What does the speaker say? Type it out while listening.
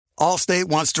Allstate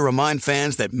wants to remind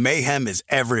fans that mayhem is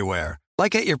everywhere,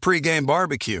 like at your pregame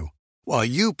barbecue. While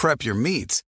you prep your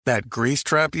meats, that grease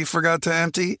trap you forgot to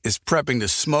empty is prepping to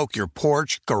smoke your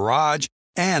porch, garage,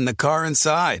 and the car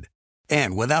inside.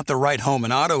 And without the right home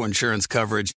and auto insurance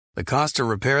coverage, the cost to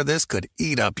repair this could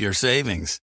eat up your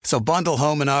savings. So bundle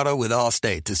home and auto with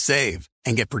Allstate to save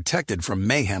and get protected from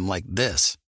mayhem like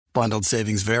this. Bundled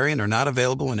savings vary and are not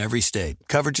available in every state.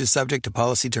 Coverage is subject to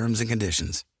policy terms and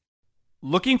conditions.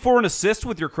 Looking for an assist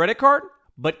with your credit card,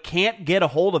 but can't get a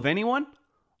hold of anyone?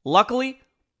 Luckily,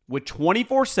 with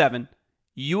 24/7,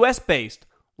 U.S.-based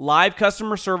live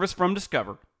customer service from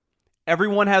Discover,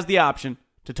 everyone has the option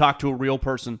to talk to a real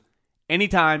person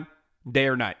anytime, day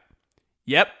or night.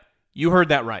 Yep, you heard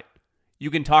that right. You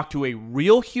can talk to a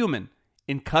real human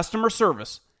in customer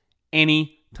service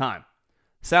anytime.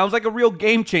 Sounds like a real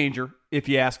game changer if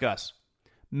you ask us.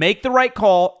 Make the right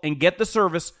call and get the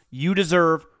service you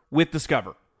deserve with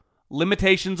Discover.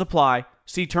 Limitations apply.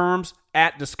 See terms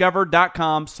at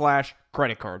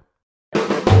discover.com/creditcard.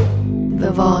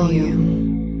 The volume.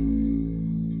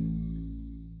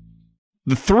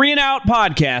 The 3 and Out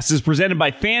podcast is presented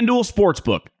by FanDuel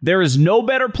Sportsbook. There is no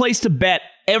better place to bet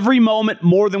every moment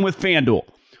more than with FanDuel.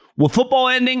 With football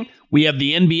ending, we have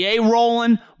the NBA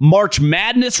rolling, March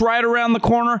Madness right around the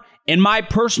corner, and my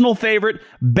personal favorite,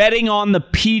 betting on the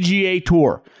PGA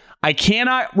Tour. I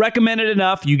cannot recommend it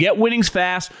enough. You get winnings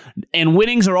fast, and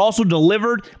winnings are also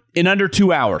delivered in under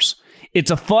 2 hours. It's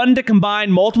a fun to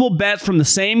combine multiple bets from the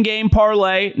same game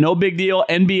parlay. No big deal.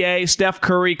 NBA, Steph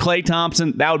Curry, Klay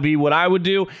Thompson. That would be what I would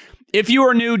do. If you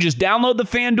are new, just download the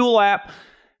FanDuel app.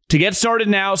 To get started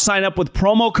now, sign up with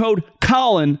promo code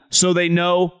Colin so they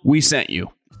know we sent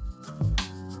you.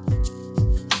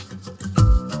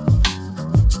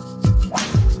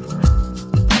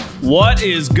 What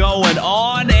is going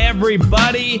on,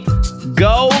 everybody?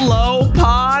 Go Low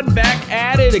Pod back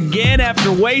at it again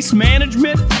after Waste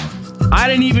Management. I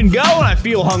didn't even go and I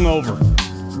feel hungover.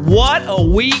 What a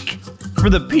week for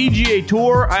the PGA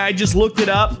Tour. I just looked it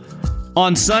up.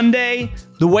 On Sunday,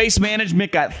 the Waste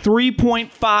Management got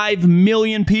 3.5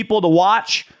 million people to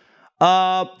watch.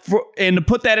 And to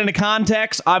put that into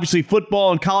context, obviously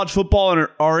football and college football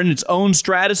are in its own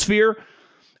stratosphere.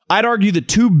 I'd argue the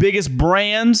two biggest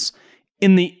brands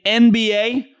in the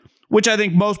NBA, which I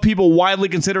think most people widely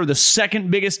consider the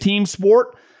second biggest team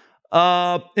sport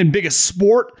and biggest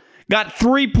sport, got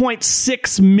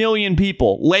 3.6 million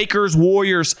people. Lakers,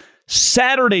 Warriors,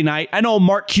 Saturday night. I know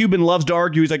Mark Cuban loves to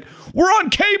argue. He's like, we're on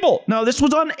cable. No, this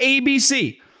was on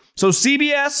ABC. So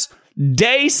CBS,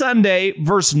 day Sunday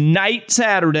versus night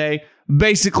Saturday,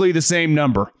 basically the same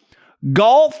number.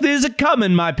 Golf is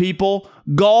a-coming, my people.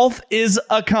 Golf is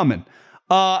a-coming.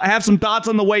 I have some thoughts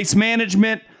on the Waste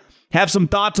Management. Have some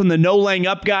thoughts on the no laying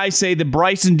up guys. Say that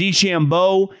Bryson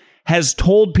DeChambeau has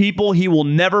told people he will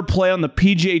never play on the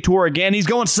PGA Tour again. He's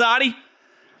going Saudi.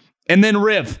 And then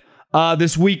Riv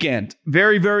this weekend.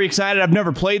 Very, very excited. I've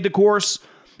never played the course.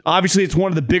 Obviously, it's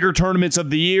one of the bigger tournaments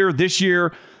of the year. This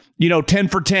year, 10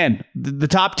 for 10. The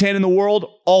top 10 in the world,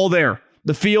 all there.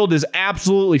 The field is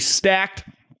absolutely stacked.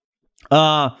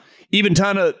 Even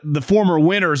ton of the former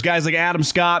winners, guys like Adam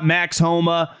Scott, Max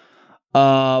Homa,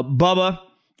 Bubba.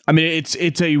 I mean,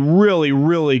 it's a really,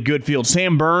 really good field.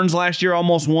 Sam Burns last year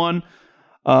almost won.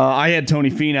 I had Tony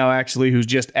Finau, actually, who's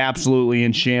just absolutely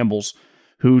in shambles.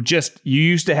 You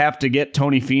used to have to get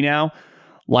Tony Finau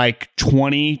like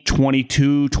 20,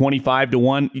 22, 25 to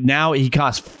 1. Now he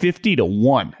costs 50 to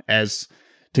 1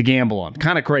 to gamble on.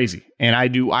 Kind of crazy. And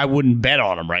I wouldn't bet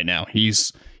on him right now.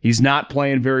 He's not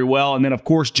playing very well. And then, of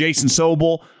course, Jason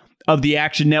Sobel of the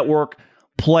Action Network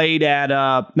played at,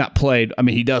 not played, I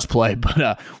mean, he does play,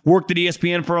 but worked at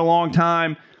ESPN for a long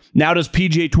time. Now does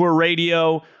PGA Tour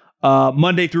Radio,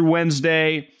 Monday through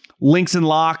Wednesday, Links and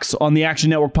Locks on the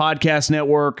Action Network Podcast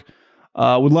Network.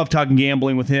 Would love talking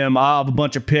gambling with him. I'll have a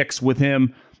bunch of picks with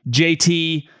him.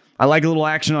 JT, I like a little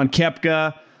action on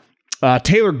Koepka.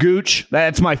 Taylor Gooch,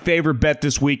 that's my favorite bet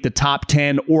this week, the top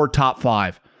 10 or top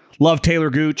 5. Love Taylor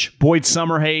Gooch. Boyd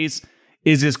Summerhays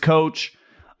is his coach.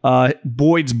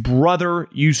 Boyd's brother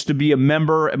used to be a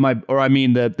member at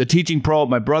the teaching pro at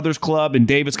my brother's club in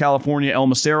Davis, California, El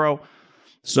Macero.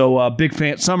 So big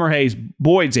fan. Summerhays,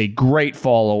 Boyd's a great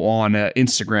follow on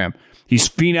Instagram. He's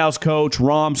Finau's coach,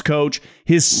 Rahm's coach.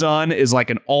 His son is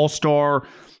like an all-star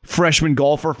freshman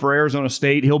golfer for Arizona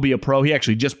State. He'll be a pro. He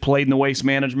actually just played in the Waste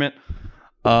Management.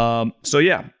 So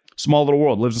yeah, small little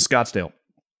world. Lives in Scottsdale.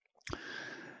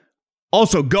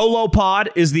 Also, Go Low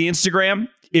Pod is the Instagram.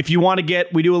 If you want to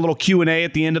we do a little Q&A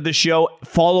at the end of the show.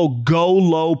 Follow Go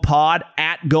Low Pod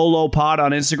at Go Low Pod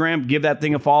on Instagram. Give that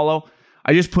thing a follow.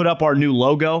 I just put up our new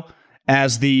logo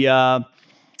as the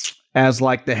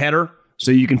header,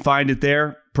 so you can find it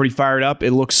there. Pretty fired up.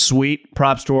 It looks sweet.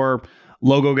 Props to our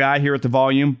logo guy here at the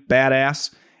Volume.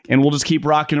 Badass. And we'll just keep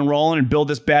rocking and rolling and build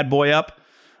this bad boy up.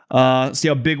 See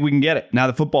how big we can get it now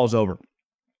that football's over.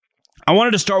 I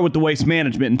wanted to start with the Waste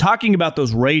Management and talking about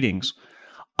those ratings.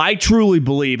 I truly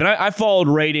believe, and I followed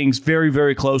ratings very,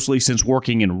 very closely since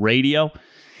working in radio.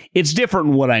 It's different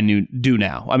than what I do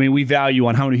now. I mean, we value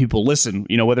on how many people listen,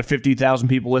 whether 50,000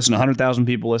 people listen, 100,000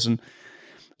 people listen.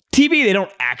 TV, they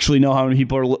don't actually know how many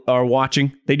people are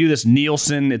watching. They do this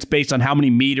Nielsen. It's based on how many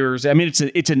meters. I mean,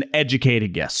 it's an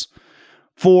educated guess.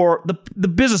 For the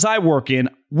business I work in,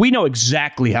 we know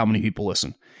exactly how many people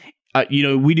listen.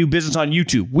 We do business on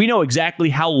YouTube. We know exactly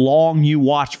how long you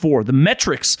watch for. The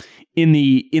metrics in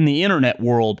the internet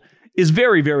world is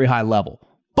very, very high level.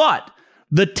 But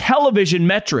the television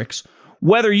metrics,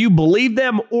 whether you believe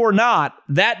them or not,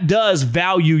 that does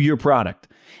value your product.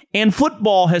 And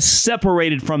football has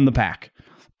separated from the pack.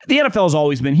 The NFL has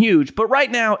always been huge, but right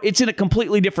now it's in a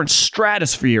completely different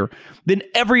stratosphere than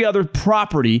every other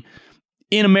property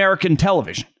in American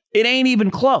television. It ain't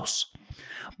even close.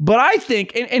 But I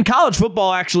think, and college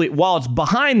football actually, while it's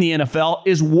behind the NFL,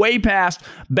 is way past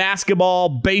basketball,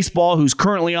 baseball, who's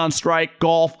currently on strike,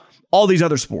 golf, all these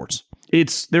other sports.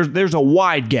 There's a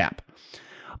wide gap.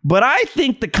 But I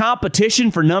think the competition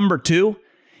for number 2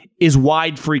 is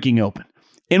wide freaking open.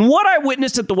 And what I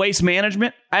witnessed at the Waste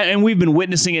Management, and we've been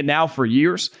witnessing it now for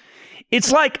years,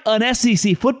 it's like an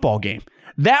SEC football game.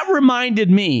 That reminded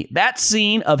me, that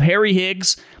scene of Harry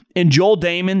Higgs and Joel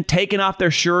Damon taking off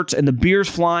their shirts and the beers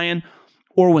flying,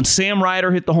 or when Sam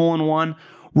Ryder hit the hole-in-one,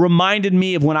 reminded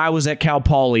me of when I was at Cal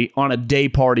Poly on a day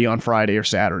party on Friday or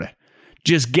Saturday.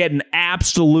 Just getting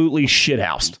absolutely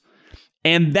shithoused.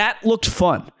 And that looked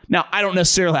fun. Now, I don't know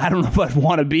if I'd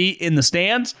want to be in the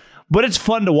stands, but it's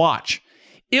fun to watch.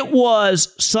 It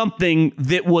was something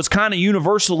that was kind of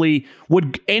universally,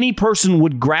 any person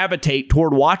would gravitate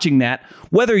toward watching that,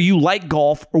 whether you like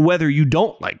golf or whether you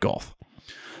don't like golf.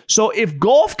 So if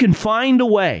golf can find a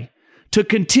way to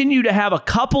continue to have a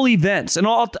couple events, and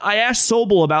I asked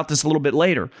Sobel about this a little bit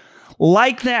later,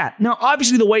 like that. Now,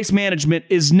 obviously the Waste Management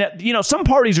is, some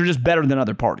parties are just better than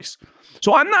other parties.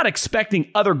 So I'm not expecting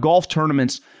other golf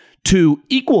tournaments to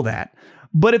equal that.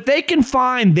 But if they can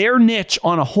find their niche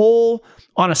on a hole,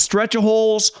 on a stretch of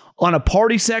holes, on a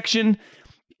party section,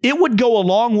 it would go a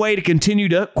long way to continue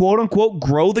to, quote unquote,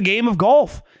 grow the game of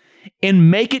golf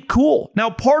and make it cool. Now,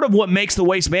 part of what makes the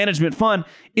Waste Management fun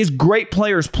is great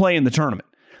players play in the tournament.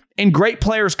 And great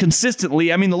players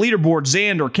consistently, I mean, the leaderboard,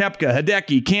 Xander, Koepka,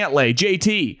 Hideki, Cantlay,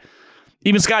 JT,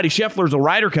 even Scotty Scheffler's a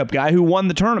Ryder Cup guy who won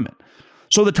the tournament.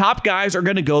 So the top guys are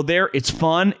going to go there. It's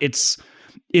fun. It's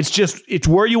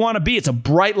where you want to be. It's a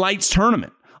bright lights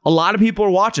tournament. A lot of people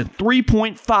are watching.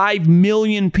 3.5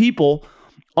 million people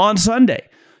on Sunday.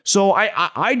 So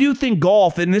I do think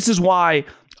golf, and this is why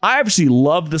I obviously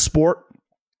love the sport.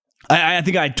 I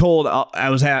think I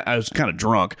was kind of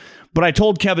drunk, but I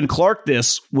told Kevin Clark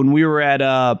this when we were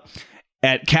at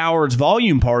Coward's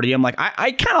Volume Party. I'm like,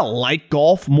 I kind of like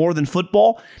golf more than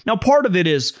football. Now, part of it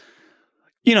is,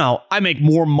 I make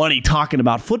more money talking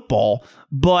about football,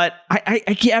 but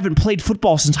I haven't played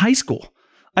football since high school.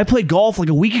 I played golf like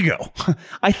a week ago.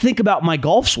 I think about my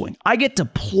golf swing. I get to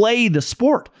play the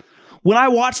sport. When I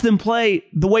watched them play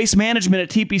the Waste Management at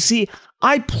TPC,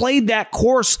 I played that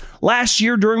course last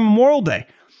year during Memorial Day.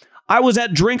 I was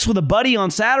at drinks with a buddy on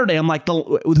Saturday. I'm like,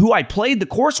 who I played the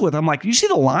course with. I'm like, you see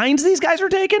the lines these guys are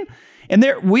taking? And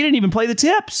we didn't even play the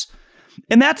tips.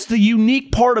 And that's the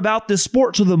unique part about this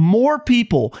sport. So the more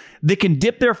people that can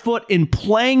dip their foot in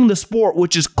playing the sport,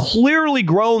 which has clearly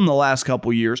grown the last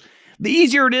couple years, the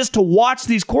easier it is to watch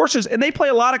these courses. And they play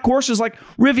a lot of courses like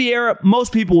Riviera.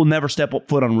 Most people will never step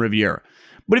foot on Riviera.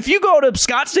 But if you go to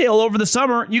Scottsdale over the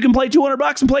summer, you can play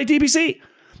 $200 and play TPC.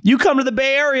 You come to the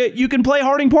Bay Area, you can play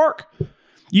Harding Park.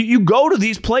 You go to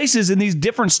these places in these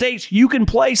different states, you can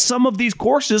play some of these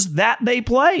courses that they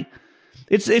play.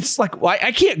 It's like,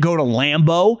 I can't go to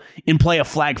Lambeau and play a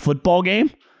flag football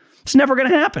game. It's never going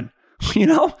to happen.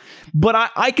 But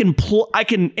I can,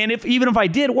 and even if I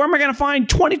did, where am I going to find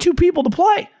 22 people to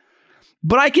play?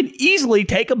 But I can easily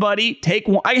take a buddy,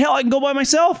 I can go by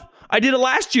myself. I did it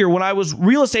last year when I was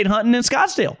real estate hunting in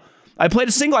Scottsdale. I played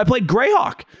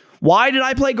Greyhawk. Why did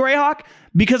I play Greyhawk?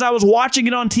 Because I was watching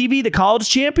it on TV, the college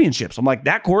championships. I'm like,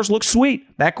 that course looks sweet.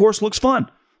 That course looks fun.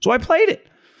 So I played it.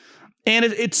 And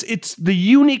it's the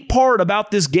unique part about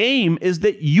this game is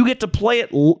that you get to play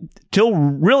it till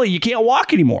really you can't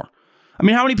walk anymore. I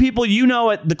mean, how many people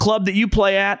at the club that you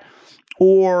play at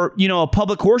or, a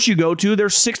public course you go to,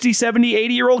 there's 60, 70,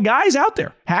 80-year-old guys out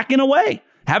there hacking away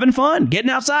having fun,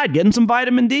 getting outside, getting some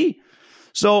vitamin D.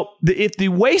 So if the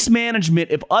Waste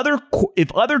Management, if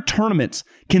other tournaments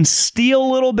can steal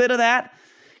a little bit of that,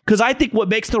 because I think what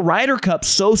makes the Ryder Cup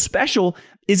so special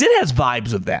is it has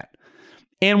vibes of that.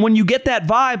 And when you get that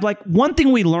vibe, like one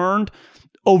thing we learned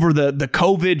over the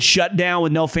COVID shutdown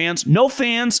with no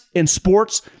fans in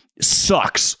sports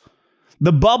sucks.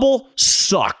 The bubble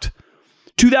sucked.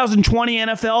 2020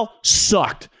 NFL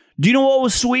sucked. Do you know what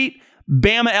was sweet?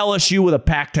 Bama LSU with a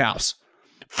packed house.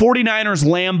 49ers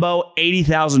Lambeau,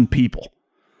 80,000 people.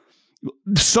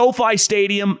 SoFi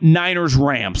Stadium, Niners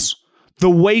Rams. The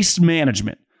Waste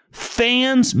Management.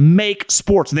 Fans make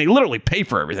sports. And they literally pay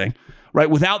for everything, right?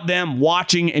 Without them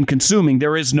watching and consuming,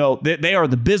 there is they are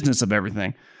the business of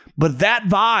everything. But that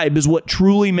vibe is what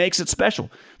truly makes it special.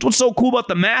 It's what's so cool about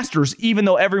the Masters, even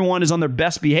though everyone is on their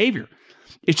best behavior.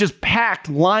 It's just packed,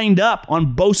 lined up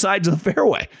on both sides of the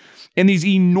fairway in these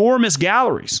enormous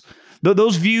galleries.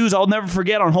 Those views I'll never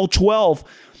forget on hole 12,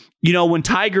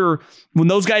 when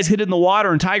those guys hit it in the water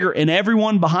and Tiger and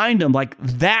everyone behind him, like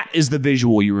that is the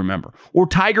visual you remember. Or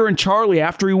Tiger and Charlie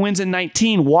after he wins in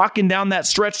 19, walking down that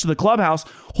stretch to the clubhouse,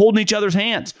 holding each other's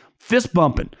hands, fist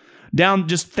bumping down,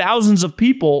 just thousands of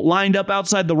people lined up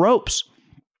outside the ropes.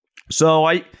 So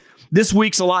this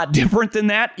week's a lot different than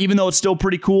that, even though it's still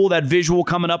pretty cool. That visual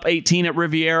coming up 18 at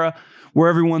Riviera where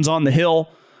everyone's on the hill.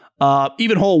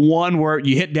 Even hole 1 where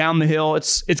you hit down the hill,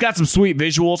 it's got some sweet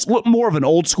visuals. More of an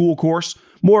old school course,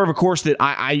 more of a course that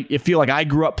I feel like I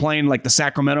grew up playing, like the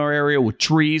Sacramento area with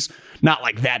trees. Not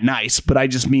like that nice, but I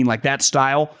just mean like that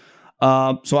style.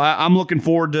 So I'm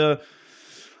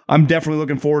definitely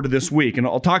looking forward to this week, and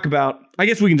I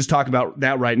guess we can just talk about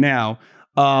that right now.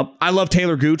 I love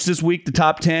Taylor Gooch this week, the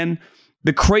top 10.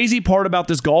 The crazy part about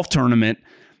this golf tournament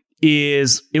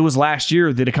is it was last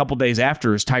year that a couple days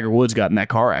after Tiger Woods got in that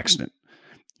car accident.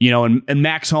 And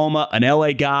Max Homa, an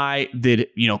LA guy that,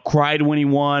 cried when he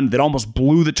won, that almost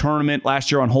blew the tournament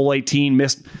last year on hole 18,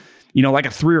 missed, like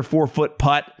a 3 or 4 foot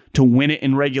putt to win it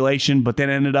in regulation, but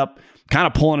then ended up kind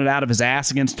of pulling it out of his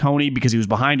ass against Tony because he was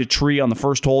behind a tree on the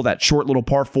first hole, that short little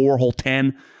par 4, hole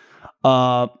 10.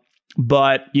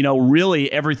 But,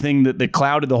 really everything that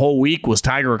clouded the whole week was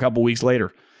Tiger a couple weeks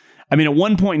later. I mean, at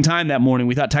one point in time that morning,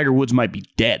 we thought Tiger Woods might be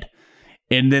dead.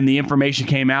 And then the information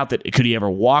came out that could he ever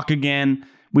walk again?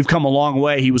 We've come a long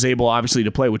way. He was able, obviously,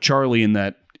 to play with Charlie in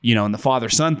that, in the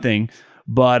father-son thing.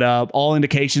 But all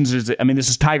indications is that, this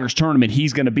is Tiger's tournament.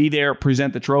 He's going to be there,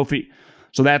 present the trophy.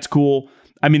 So that's cool.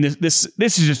 This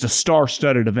is just a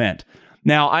star-studded event.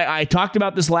 Now, I talked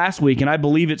about this last week, and I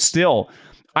believe it still.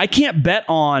 I can't bet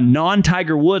on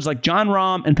non-Tiger Woods. Like Jon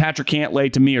Rahm and Patrick Cantlay,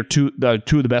 to me, are two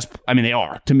of the best. They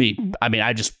are, to me.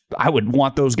 I would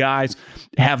want those guys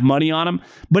to have money on them.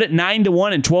 But at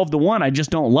 9-1 and 12-1, I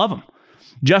just don't love them.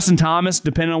 Justin Thomas,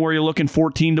 depending on where you're looking,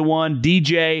 14-1.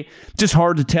 DJ, just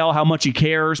hard to tell how much he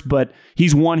cares, but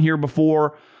he's won here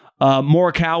before.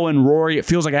 Morikawa and Rory, it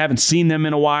feels like I haven't seen them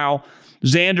in a while.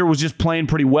 Xander was just playing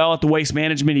pretty well at the Waste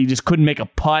Management. He just couldn't make a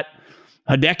putt.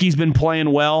 Hideki's been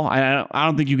playing well. I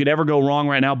don't think you could ever go wrong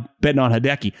right now betting on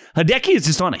Hideki. Hideki is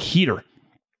just on a heater,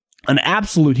 an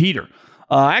absolute heater.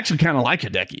 I actually kind of like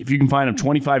Hideki. If you can find him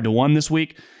 25-1 this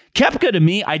week. Koepka, to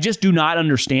me, I just do not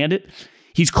understand it.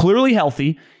 He's clearly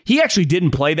healthy. He actually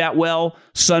didn't play that well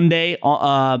Sunday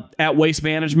at Waste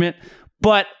Management.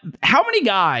 But how many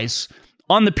guys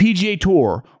on the PGA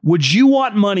Tour would you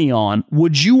want money on,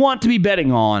 would you want to be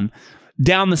betting on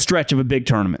down the stretch of a big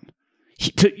tournament?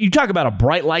 You talk about a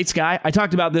bright lights guy. I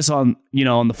talked about this on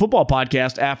the football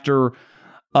podcast after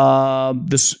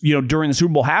during the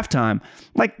Super Bowl halftime.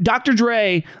 Like Dr.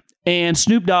 Dre and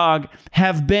Snoop Dogg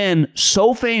have been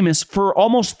so famous for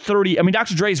almost 30.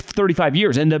 Dr. Dre's 35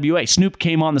 years, NWA. Snoop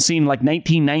came on the scene in like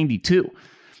 1992.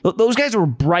 Those guys were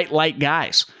bright light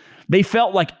guys. They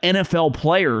felt like NFL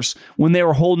players when they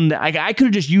were holding I could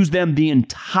have just used them the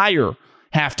entire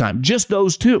halftime, just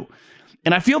those two.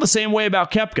 And I feel the same way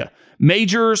about Koepka.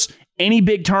 Majors, any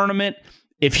big tournament,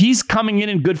 if he's coming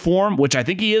in good form, which I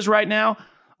think he is right now,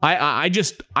 I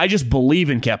just believe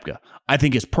in Koepka. I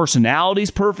think his personality is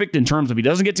perfect in terms of he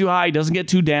doesn't get too high, he doesn't get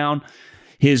too down.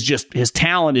 His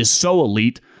talent is so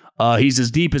elite. He's as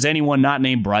deep as anyone not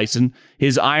named Bryson.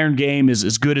 His iron game is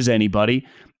as good as anybody.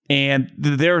 And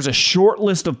there's a short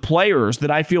list of players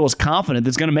that I feel is confident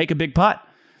that's going to make a big putt.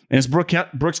 And it's Brooks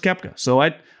Koepka. So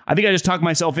I think I just talked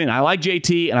myself in. I like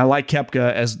JT and I like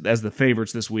Koepka as the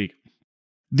favorites this week.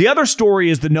 The other story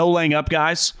is the no laying up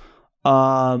guys,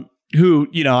 who,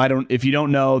 if you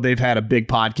don't know, they've had a big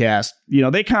podcast.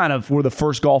 They kind of were the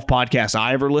first golf podcast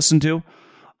I ever listened to,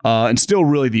 and still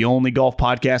really the only golf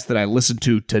podcast that I listened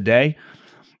to today.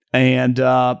 And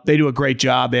they do a great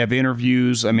job. They have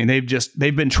interviews. I mean, they've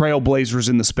been trailblazers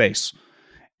in the space.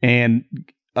 And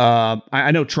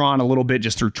I know Tron a little bit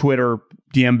just through Twitter,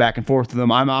 DM back and forth with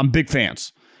them. I'm big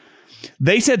fans.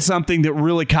 They said something that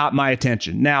really caught my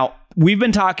attention. Now, we've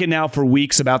been talking now for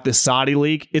weeks about this Saudi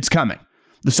league. It's coming.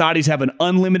 The Saudis have an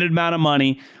unlimited amount of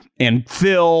money, and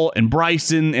Phil and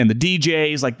Bryson and the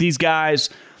DJs, like these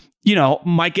guys,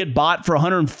 might get bought for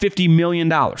 $150 million.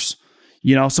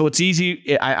 So it's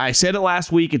easy. I said it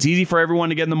last week. It's easy for everyone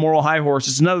to get in the moral high horse.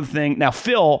 It's another thing. Now,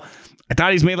 Phil, I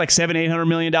thought he's made like $700-800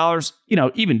 million.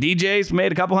 Even DJ's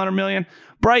made a couple $100 million.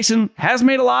 Bryson has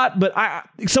made a lot, but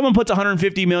someone puts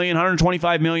 $150 million,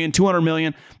 $125 million, $200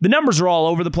 million. The numbers are all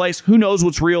over the place. Who knows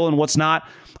what's real and what's not?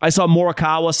 I saw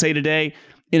Morikawa say today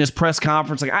in his press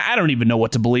conference, like, I don't even know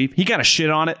what to believe. He kind of shit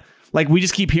on it. Like, we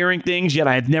just keep hearing things, yet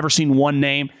I had never seen one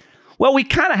name. Well, we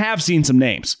kind of have seen some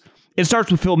names. It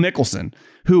starts with Phil Mickelson,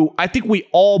 who I think we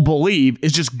all believe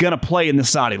is just going to play in the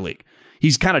Saudi League.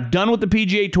 He's kind of done with the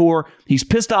PGA Tour. He's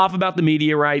pissed off about the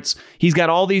media rights. He's got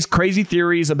all these crazy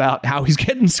theories about how he's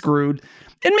getting screwed.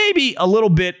 And maybe a little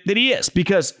bit that he is.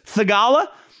 Because Theegala,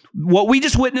 what we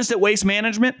just witnessed at Waste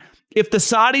Management, if the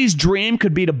Saudis' dream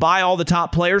could be to buy all the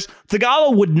top players,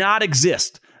 Theegala would not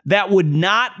exist. That would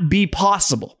not be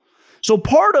possible. So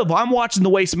part of, I'm watching the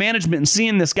Waste Management and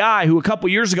seeing this guy who a couple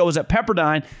years ago was at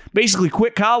Pepperdine, basically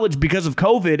quit college because of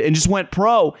COVID and just went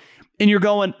pro. And you're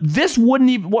going, this wouldn't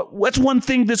even, what's one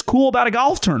thing that's cool about a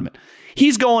golf tournament?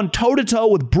 He's going toe-to-toe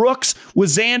with Brooks,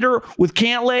 with Xander, with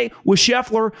Cantlay, with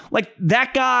Scheffler. Like,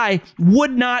 that guy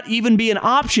would not even be an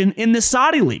option in this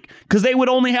Saudi league because they would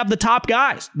only have the top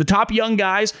guys, the top young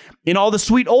guys, and all the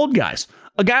sweet old guys.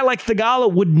 A guy like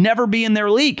Theegala would never be in their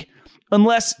league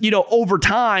unless, over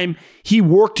time, he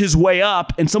worked his way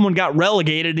up and someone got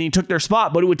relegated and he took their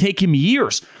spot, but it would take him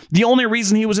years. The only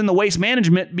reason he was in the Waste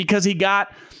Management because he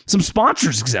got some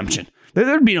sponsors exemption.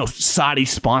 There'd be no Saudi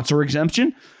sponsor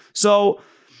exemption. So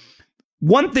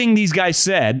one thing these guys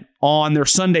said on their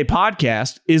Sunday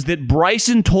podcast is that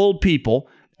Bryson told people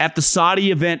at the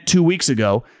Saudi event 2 weeks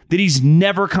ago that he's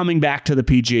never coming back to the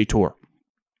PGA Tour.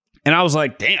 And I was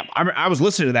like, damn, I was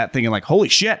listening to that thinking like, holy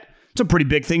shit, it's a pretty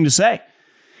big thing to say.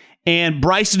 And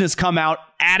Bryson has come out,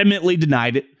 adamantly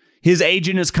denied it. His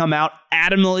agent has come out,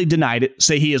 adamantly denied it,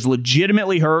 say he is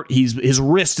legitimately hurt. His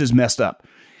wrist is messed up.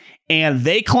 And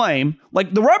they claim,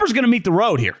 like, the rubber's going to meet the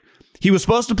road here. He was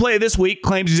supposed to play this week,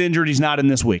 claims he's injured, he's not in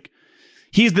this week.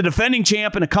 He's the defending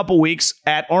champ in a couple weeks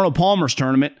at Arnold Palmer's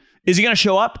tournament. Is he going to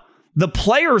show up? The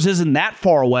Players isn't that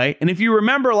far away. And if you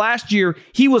remember last year,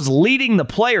 he was leading the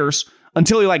Players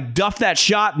until he duffed that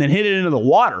shot and then hit it into the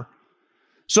water.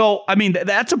 So, I mean,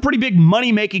 that's a pretty big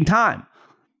money-making time.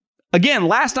 Again,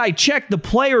 last I checked, the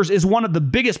Players is one of the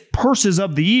biggest purses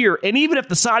of the year. And even if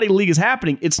the Saudi League is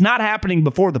happening, it's not happening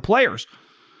before the Players.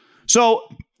 So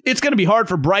it's going to be hard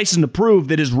for Bryson to prove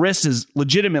that his wrist is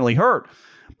legitimately hurt.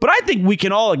 But I think we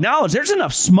can all acknowledge there's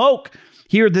enough smoke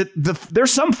here that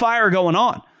there's some fire going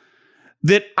on.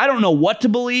 That I don't know what to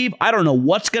believe. I don't know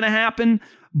what's going to happen.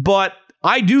 But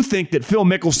I do think that Phil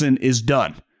Mickelson is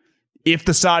done. If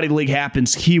the Saudi League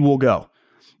happens, he will go.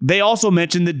 They also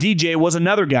mentioned that DJ was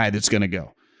another guy that's going to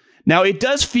go. Now, it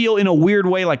does feel in a weird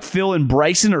way like Phil and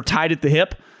Bryson are tied at the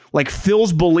hip. Like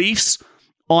Phil's beliefs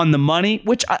on the money,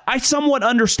 which I somewhat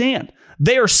understand.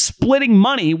 They are splitting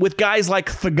money with guys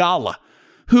like Theegala,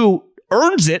 who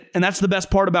earns it, and that's the best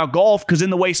part about golf, because in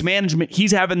the Waste Management,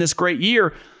 he's having this great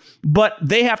year, but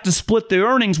they have to split the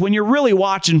earnings when you're really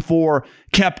watching for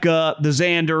Koepka, the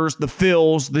Xanders, the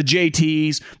Phils, the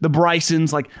JTs, the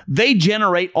Brysons. Like, they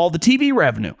generate all the TV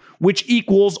revenue, which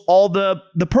equals all the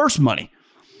purse money.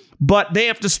 But they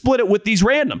have to split it with these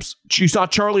randoms. You saw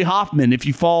Charlie Hoffman, if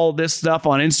you follow this stuff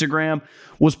on Instagram,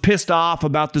 was pissed off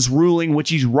about this ruling,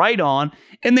 which he's right on,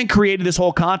 and then created this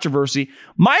whole controversy.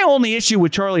 My only issue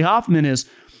with Charlie Hoffman is,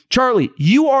 Charlie,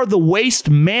 you are the Waste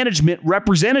Management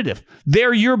representative.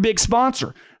 They're your big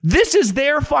sponsor. This is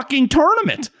their fucking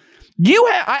tournament.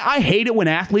 I hate it when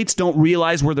athletes don't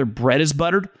realize where their bread is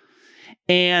buttered.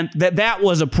 And that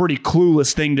was a pretty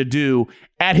clueless thing to do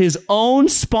at his own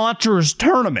sponsor's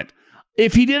tournament.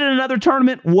 If he did it in another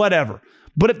tournament, whatever.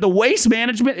 But at the Waste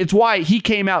Management, it's why he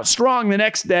came out strong the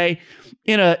next day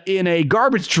in a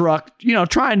garbage truck,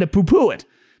 trying to poo-poo it.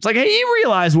 It's like, hey, he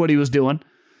realized what he was doing.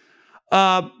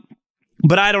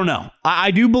 But I don't know.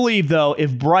 I do believe, though,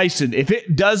 if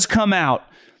it does come out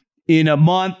in a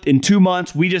month, in 2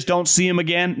 months, we just don't see him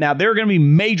again. Now, there are going to be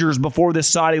majors before this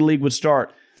Saudi League would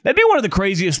start. That'd be one of the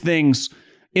craziest things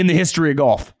in the history of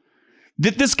golf.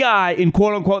 That this guy, in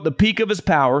quote-unquote the peak of his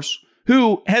powers,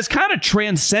 who has kind of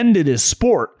transcended his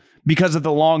sport because of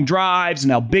the long drives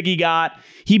and how big he got.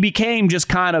 He became just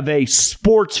kind of a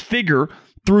sports figure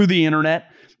through the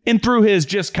internet and through his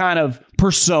just kind of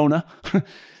persona.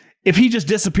 If he just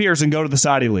disappears and go to the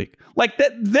Saudi League. Like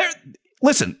that,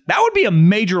 listen, that would be a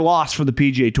major loss for the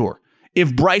PGA Tour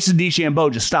if Bryson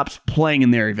DeChambeau just stops playing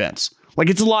in their events. Like,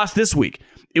 it's a loss this week.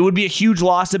 It would be a huge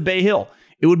loss at Bay Hill.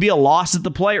 It would be a loss at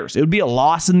the Players. It would be a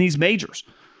loss in these majors.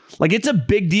 Like, it's a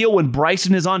big deal when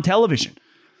Bryson is on television.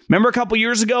 Remember a couple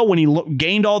years ago when he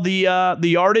gained all the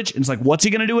yardage? And it's like, what's he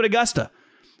going to do at Augusta?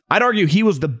 I'd argue he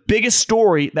was the biggest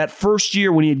story that first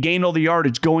year when he had gained all the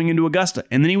yardage going into Augusta.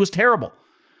 And then he was terrible.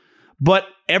 But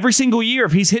every single year,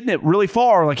 if he's hitting it really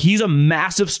far, like, he's a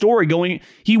massive story going.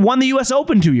 He won the U.S.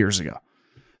 Open 2 years ago.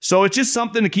 So it's just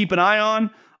something to keep an eye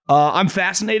on. I'm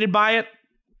fascinated by it.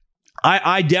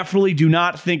 I definitely do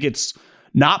not think it's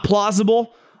not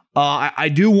plausible. I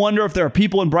do wonder if there are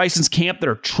people in Bryson's camp that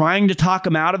are trying to talk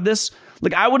him out of this.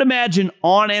 Like, I would imagine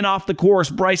on and off the course,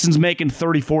 Bryson's making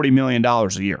 $30-40 million a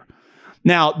year.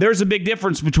 Now, there's a big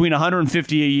difference between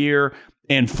 $150 a year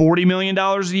and $40 million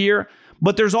a year.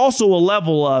 But there's also a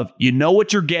level of, you know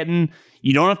what you're getting.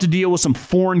 You don't have to deal with some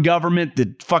foreign government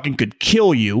that fucking could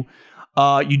kill you.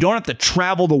 You don't have to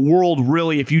travel the world,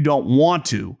 really, if you don't want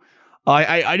to.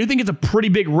 I do think it's a pretty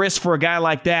big risk for a guy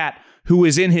like that who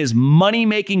is in his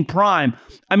money-making prime.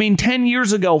 I mean, 10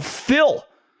 years ago, Phil,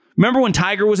 remember when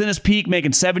Tiger was in his peak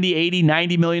making $70, $80,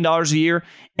 $90 million a year,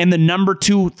 and the number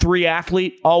 2-3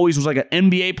 athlete always was like an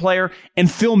NBA player,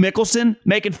 and Phil Mickelson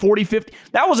making 40, 50?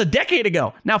 That was a decade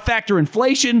ago. Now factor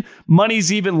inflation,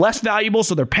 money's even less valuable,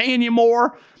 so they're paying you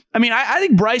more. I mean, I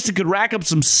think Bryson could rack up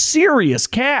some serious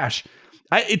cash.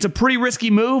 It's a pretty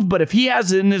risky move, but if he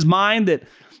has it in his mind that,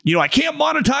 you know, I can't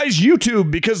monetize YouTube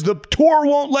because the tour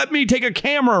won't let me take a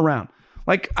camera around.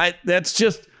 Like,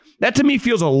 that to me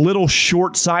feels a little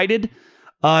short-sighted.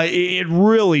 It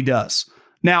really does.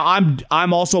 Now,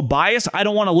 I'm also biased. I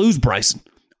don't want to lose Bryson.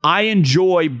 I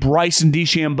enjoy Bryson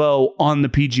DeChambeau on the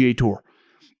PGA Tour.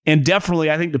 And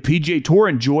definitely, I think the PGA Tour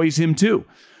enjoys him too.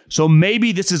 So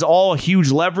maybe this is all a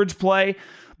huge leverage play,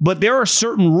 but there are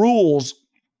certain rules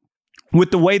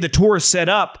with the way the tour is set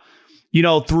up, you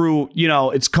know, through, you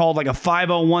know, it's called like a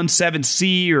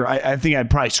 5017C, or I think I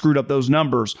probably screwed up those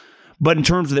numbers. But in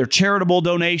terms of their charitable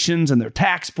donations and their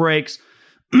tax breaks,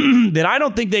 that I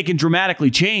don't think they can dramatically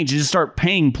change and just start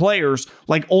paying players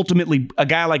like ultimately a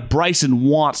guy like Bryson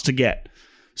wants to get.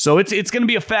 So it's going to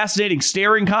be a fascinating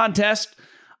staring contest.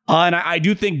 And I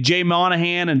do think Jay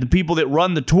Monahan and the people that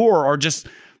run the tour are just,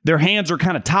 their hands are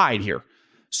kind of tied here.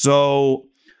 So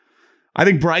I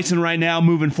think Bryson right now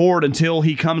moving forward until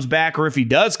he comes back, or if he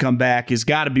does come back, has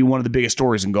got to be one of the biggest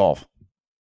stories in golf.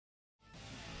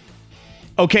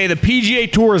 Okay, the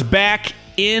PGA Tour is back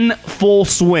in full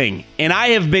swing, and I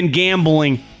have been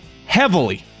gambling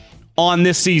heavily on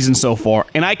this season so far,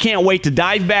 and I can't wait to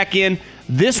dive back in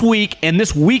this week and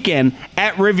this weekend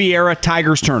at Riviera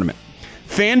Tigers Tournament.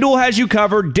 FanDuel has you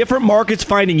covered, different markets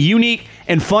finding unique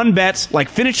and fun bets like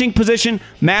finishing position,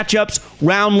 matchups,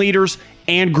 round leaders,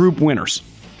 and group winners.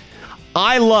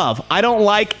 I love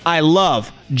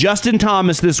Justin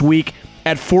Thomas this week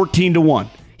at 14-1.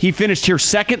 He finished here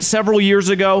second several years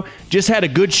ago, just had a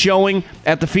good showing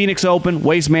at the Phoenix Open.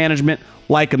 Waste Management,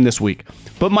 like him this week.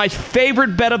 But my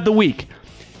favorite bet of the week,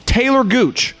 Taylor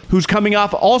Gooch, who's coming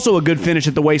off also a good finish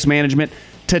at the Waste Management,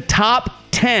 to top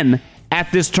 10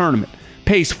 at this tournament.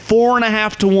 Pays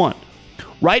 4.5-1.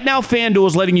 Right now, FanDuel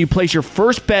is letting you place your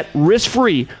first bet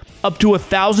risk-free up to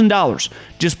 $1,000.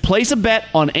 Just place a bet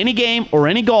on any game or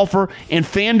any golfer, and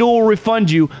FanDuel will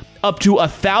refund you up to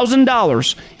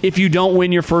 $1,000 if you don't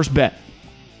win your first bet.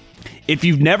 If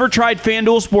you've never tried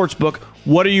FanDuel Sportsbook,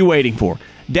 what are you waiting for?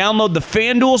 Download the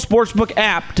FanDuel Sportsbook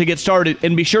app to get started,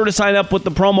 and be sure to sign up with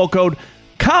the promo code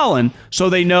Colin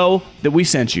so they know that we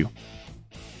sent you.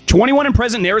 21 and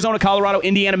present in Arizona, Colorado,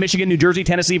 Indiana, Michigan, New Jersey,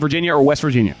 Tennessee, Virginia, or West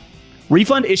Virginia.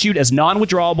 Refund issued as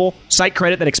non-withdrawable site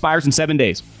credit that expires in 7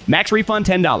 days. Max refund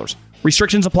 $10.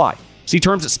 Restrictions apply. See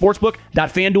terms at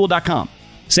sportsbook.fanduel.com.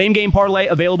 Same game parlay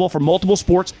available for multiple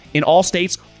sports in all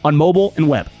states on mobile and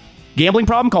web. Gambling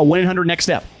problem? Call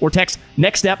 1-800-NEXT-STEP or text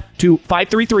NEXT-STEP to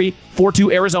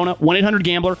 533-42-ARIZONA,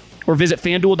 1-800-GAMBLER, or visit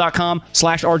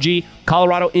fanduel.com/RG,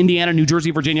 Colorado, Indiana, New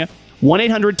Jersey, Virginia,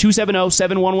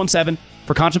 1-800-270-7117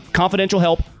 for confidential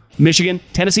help. Michigan,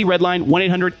 Tennessee Redline,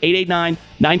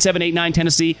 1-800-889-9789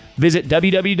 Tennessee. Visit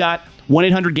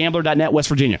www.1800gambler.net West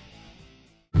Virginia.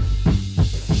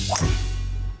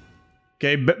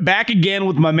 Okay, back again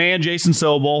with my man Jason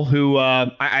Sobel, who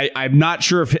I'm not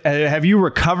sure if have you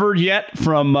recovered yet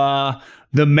from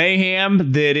the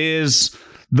mayhem that is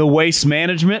the Waste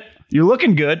Management? You're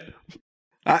looking good.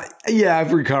 Yeah,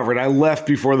 I've recovered. I left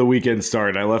before the weekend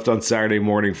started. I left on Saturday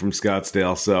morning from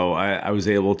Scottsdale, so I was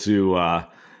able to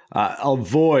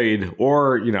avoid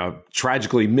or,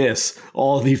 tragically miss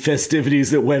all the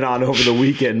festivities that went on over the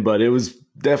weekend, but it was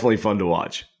definitely fun to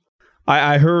watch.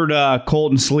 I heard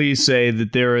Colton Sleeze say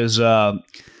that there is, the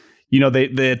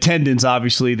attendance,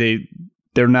 obviously,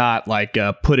 they're not like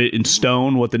put it in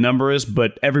stone what the number is,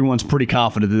 but everyone's pretty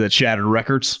confident that shattered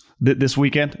records this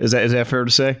weekend. Is that fair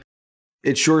to say?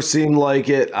 It sure seemed like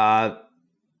it.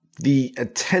 The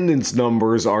attendance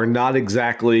numbers are not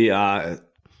exactly,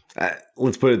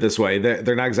 let's put it this way.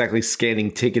 They're not exactly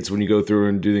scanning tickets when you go through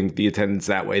and doing the attendance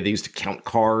that way. They used to count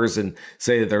cars and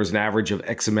say that there was an average of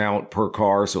X amount per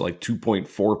car, so like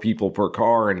 2.4 people per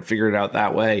car, and figure it out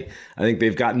that way. I think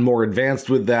they've gotten more advanced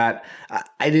with that.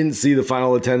 I didn't see the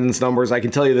final attendance numbers. I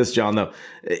can tell you this, John, though.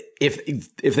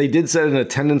 If they did set an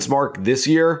attendance mark this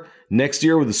year, next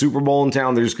year with the Super Bowl in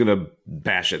town, they're just going to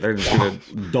bash it. They're just going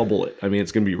to double it. I mean,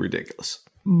 it's going to be ridiculous.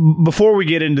 Before we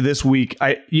get into this week,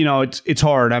 it's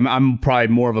hard. I'm probably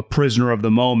more of a prisoner of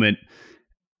the moment.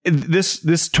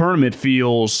 This tournament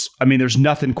feels, there's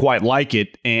nothing quite like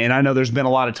it. And I know there's been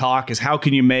a lot of talk is how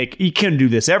can you can do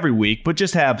this every week, but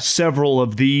just have several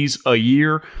of these a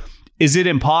year. Is it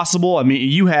impossible? I mean,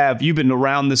 you've been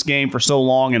around this game for so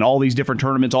long and all these different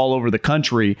tournaments all over the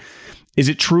country. Is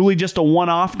it truly just a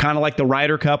one-off, kind of like the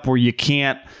Ryder Cup, where you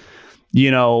can't,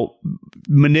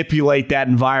 manipulate that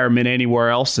environment anywhere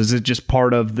else? Is it just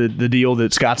part of the deal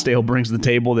that Scottsdale brings to the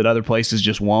table that other places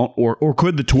just won't? Or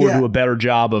could the tour do a better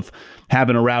job of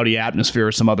having a rowdy atmosphere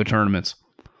as some other tournaments?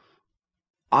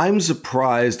 I'm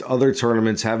surprised other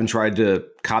tournaments haven't tried to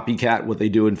copycat what they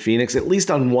do in Phoenix, at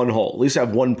least on one hole, at least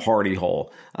have one party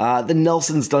hole. The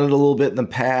Nelson's done it a little bit in the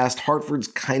past. Hartford's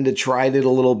kind of tried it a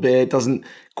little bit. Doesn't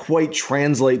quite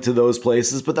translate to those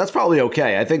places, but that's probably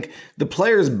okay. I think the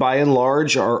players by and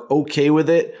large are okay with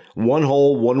it. One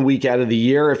hole, 1 week out of the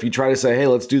year. If you try to say, hey,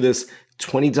 let's do this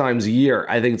 20 times a year,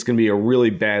 I think it's going to be a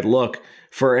really bad look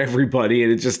for everybody,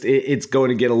 and it's going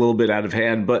to get a little bit out of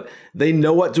hand, but they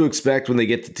know what to expect when they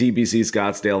get to TPC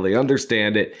Scottsdale. They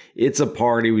understand it. It's a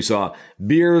party. We saw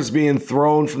beers being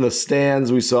thrown from the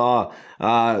stands. We saw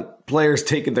players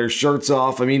taking their shirts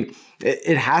off. I mean,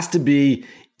 it has to be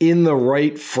in the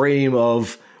right frame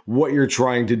of what you're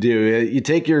trying to do. You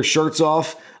take your shirts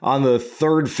off on the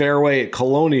third fairway at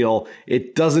Colonial,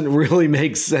 it doesn't really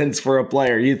make sense for a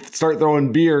player. You start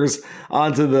throwing beers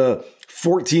onto the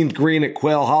 14th green at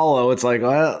Quail Hollow, it's like,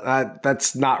 well,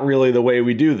 that's not really the way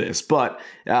we do this. But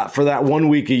for that 1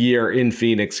 week a year in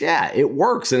Phoenix, yeah, it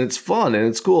works and it's fun and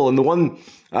it's cool. And the one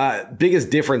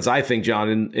biggest difference, I think, John,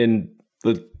 in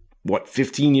the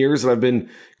 15 years that I've been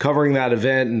covering that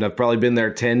event, and I've probably been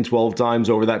there 10, 12 times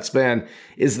over that span,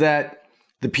 is that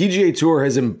the PGA Tour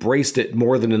has embraced it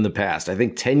more than in the past. I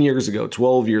think 10 years ago,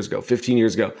 12 years ago, 15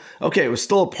 years ago. Okay, it was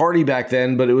still a party back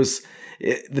then, but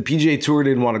the PGA Tour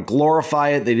didn't want to glorify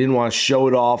it. They didn't want to show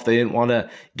it off. They didn't want to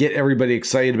get everybody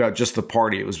excited about just the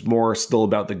party. It was more still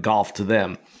about the golf to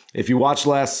them. If you watched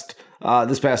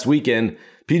this past weekend,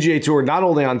 PGA Tour, not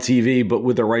only on TV, but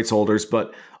with their rights holders,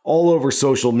 but all over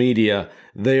social media,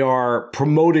 they are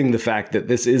promoting the fact that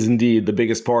this is indeed the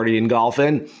biggest party in golf.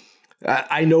 And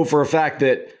I know for a fact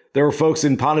that there were folks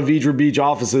in Ponte Vedra Beach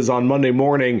offices on Monday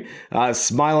morning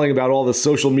smiling about all the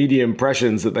social media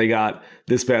impressions that they got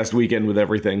this past weekend with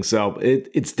everything. So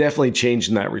it's definitely changed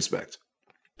in that respect.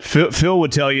 Phil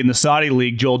would tell you in the Saudi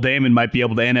League, Joel Damon might be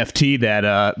able to NFT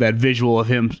that visual of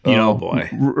him,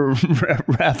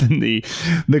 wrapping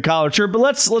the collar shirt. But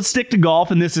let's stick to golf,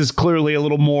 and this is clearly a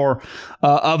little more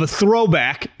of a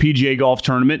throwback PGA golf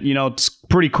tournament. It's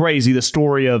pretty crazy. The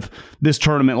story of this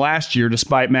tournament last year,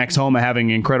 despite Max Homa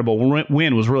having an incredible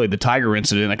win, was really the Tiger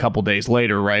incident a couple days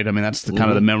later, right? I mean, that's the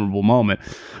kind of the memorable moment.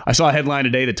 I saw a headline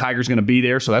today that Tiger's going to be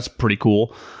there, so that's pretty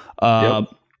cool.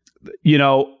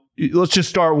 Let's just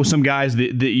start with some guys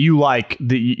that you like,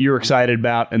 that you're excited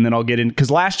about, and then I'll get in. Because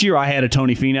last year I had a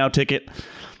Tony Finau ticket,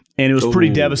 and it was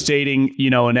pretty devastating,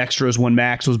 in extras when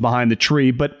Max was behind the tree.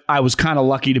 But I was kind of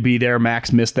lucky to be there.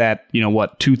 Max missed that,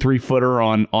 2-3 footer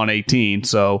on 18.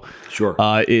 So sure.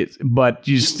 I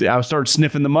started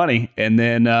sniffing the money, and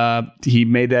then he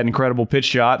made that incredible pitch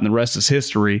shot, and the rest is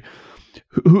history.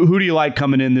 Who do you like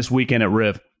coming in this weekend at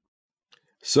Riv?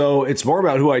 So it's more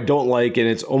about who I don't like, and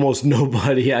it's almost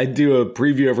nobody. I do a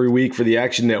preview every week for the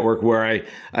Action Network where I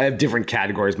have different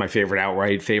categories: my favorite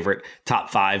outright, favorite top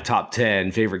 5, top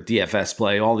 10, favorite DFS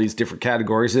play, all these different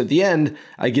categories. And at the end,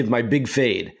 I give my big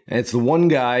fade. And it's the one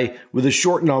guy with a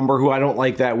short number who I don't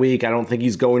like that week. I don't think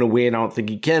he's going to win. I don't think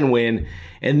he can win.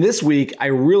 And this week, I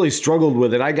really struggled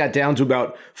with it. I got down to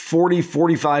about 40,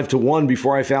 45 to 1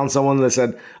 before I found someone that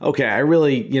said, okay, I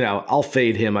really, I'll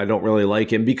fade him. I don't really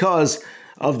like him because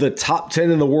of the top 10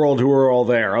 in the world who are all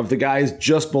there, of the guys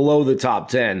just below the top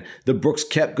 10, the Brooks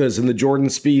Koepkas and the Jordan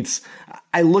Spieths.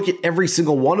 I look at every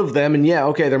single one of them and yeah,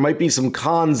 okay, there might be some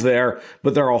cons there,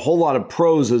 but there are a whole lot of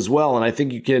pros as well. And I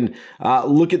think you can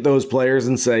look at those players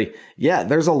and say, yeah,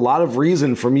 there's a lot of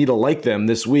reason for me to like them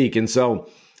this week. And so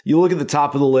you look at the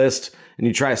top of the list and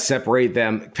you try to separate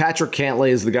them. Patrick Cantlay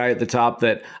is the guy at the top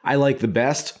that I like the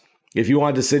best. If you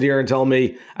wanted to sit here and tell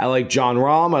me I like Jon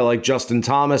Rahm, I like Justin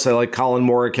Thomas, I like Colin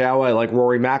Morikawa, I like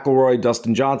Rory McIlroy,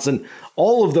 Dustin Johnson,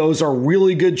 all of those are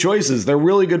really good choices. They're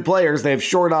really good players. They have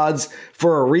short odds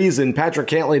for a reason. Patrick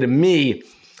Cantlay, to me,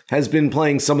 has been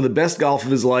playing some of the best golf of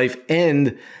his life,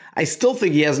 and I still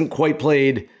think he hasn't quite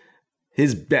played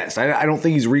his best. I don't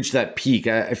think he's reached that peak.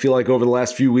 I feel like over the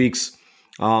last few weeks,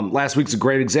 last week's a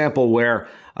great example where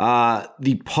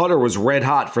the putter was red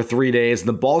hot for 3 days and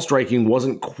the ball striking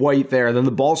wasn't quite there. Then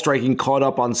the ball striking caught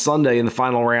up on Sunday in the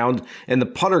final round and the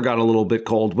putter got a little bit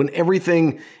cold. When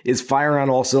everything is firing on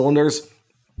all cylinders,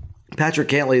 Patrick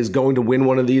Cantlay is going to win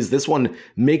one of these. This one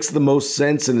makes the most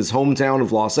sense in his hometown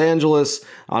of Los Angeles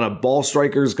on a ball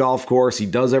striker's golf course. He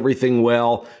does everything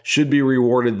well, should be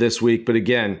rewarded this week. But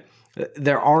again,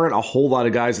 there aren't a whole lot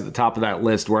of guys at the top of that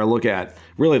list where I look at,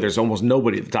 really, there's almost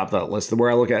nobody at the top of that list where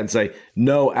I look at and say,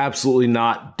 no, absolutely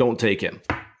not. Don't take him.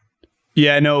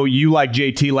 Yeah, I know you liked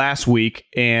JT last week,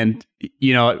 and,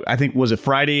 I think, was it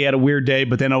Friday he had a weird day,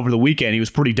 but then over the weekend he was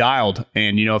pretty dialed.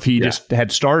 And, if he just had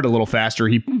started a little faster,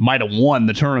 he might have won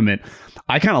the tournament.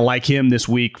 I kind of like him this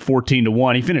week, 14 to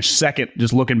 1. He finished second,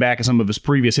 just looking back at some of his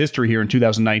previous history here in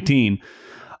 2019.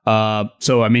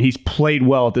 So, I mean, he's played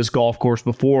well at this golf course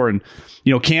before. And,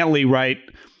 Cantlay, right,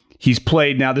 he's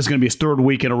played now. This is going to be his third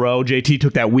week in a row. JT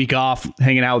took that week off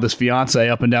hanging out with his fiance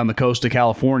up and down the coast of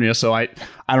California. So I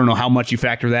don't know how much you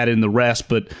factor that in the rest.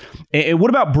 But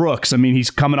what about Brooks? I mean, he's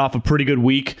coming off a pretty good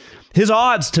week. His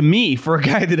odds, to me, for a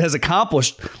guy that has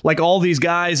accomplished, like all these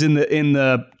guys in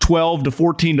the 12 to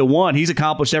 14 to 1, he's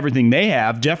accomplished everything they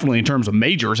have, definitely in terms of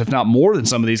majors, if not more than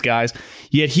some of these guys.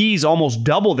 Yet he's almost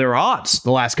double their odds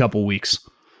the last couple of weeks.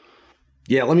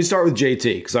 Yeah, let me start with JT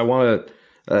because I want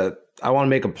to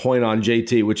make a point on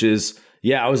JT, which is,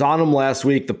 I was on him last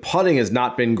week. The putting has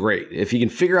not been great. If he can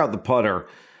figure out the putter,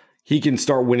 he can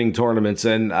start winning tournaments.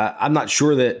 And I'm not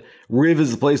sure that Riv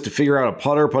is the place to figure out a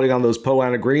putter, putting on those Poa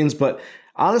annua greens, but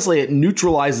honestly, it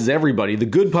neutralizes everybody. The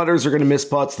good putters are going to miss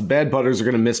putts. The bad putters are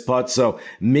going to miss putts. So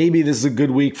maybe this is a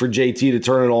good week for JT to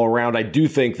turn it all around. I do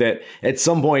think that at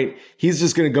some point, he's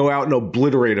just going to go out and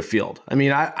obliterate a field. I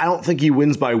mean, I don't think he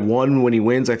wins by 1 when he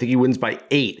wins. I think he wins by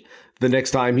 8. The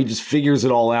next time he just figures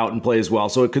it all out and plays well.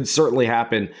 So it could certainly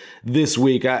happen this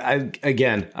week. I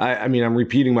mean, I'm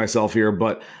repeating myself here,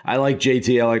 but I like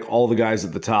JT. I like all the guys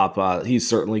at the top. He's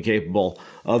certainly capable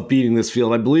of beating this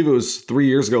field. I believe it was 3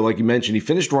 years ago, like you mentioned, he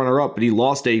finished runner-up, but he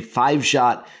lost a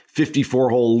 5-shot,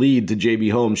 54-hole lead to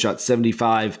JB Holmes, shot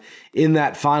 75 in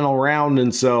that final round.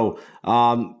 And so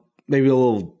maybe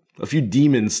a few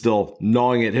demons still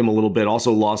gnawing at him a little bit.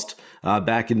 Also lost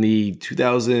back in the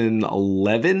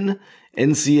 2011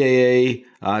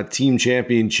 NCAA team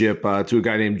championship to a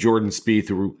guy named Jordan Spieth,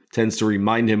 who tends to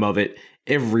remind him of it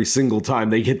every single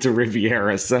time they get to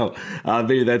Riviera. So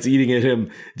maybe that's eating at him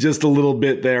just a little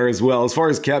bit there as well. As far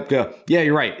as Koepka, yeah,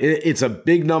 you're right. It's a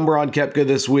big number on Koepka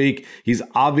this week. He's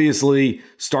obviously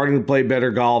starting to play better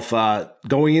golf.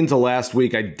 Going into last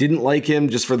week, I didn't like him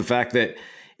just for the fact that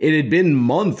it had been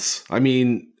months. I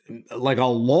mean, like a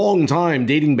long time,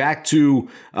 dating back to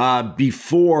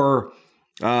before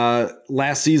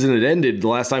last season had ended. The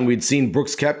last time we'd seen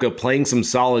Brooks Koepka playing some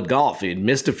solid golf. He'd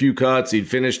missed a few cuts. He'd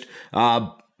finished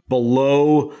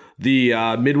below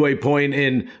the midway point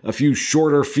in a few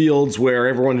shorter fields where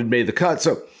everyone had made the cut.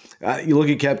 So you look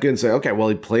at Koepka and say, okay, well,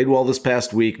 he played well this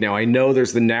past week. Now, I know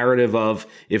there's the narrative of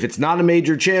if it's not a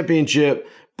major championship,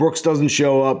 Brooks doesn't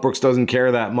show up. Brooks doesn't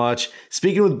care that much.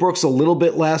 Speaking with Brooks a little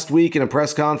bit last week in a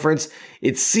press conference,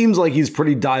 it seems like he's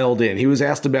pretty dialed in. He was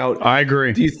asked about, I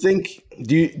agree. Do you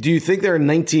think there are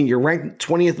 19, you're ranked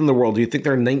 20th in the world. Do you think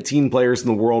there are 19 players in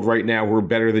the world right now who are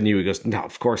better than you? He goes, no,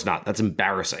 of course not. That's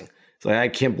embarrassing. It's like, I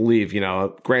can't believe,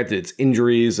 granted it's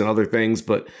injuries and other things,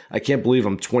 but I can't believe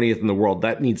I'm 20th in the world.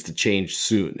 That needs to change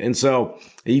soon. And so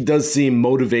he does seem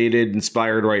motivated,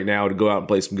 inspired right now to go out and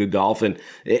play some good golf. And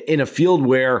in a field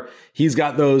where he's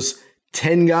got those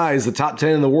 10 guys, the top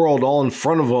 10 in the world, all in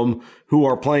front of him who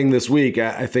are playing this week,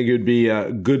 I think it would be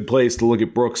a good place to look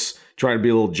at Brooks trying to be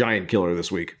a little giant killer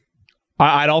this week.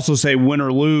 I'd also say win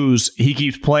or lose, he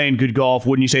keeps playing good golf.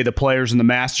 Wouldn't you say the players in the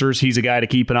Masters, he's a guy to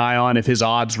keep an eye on if his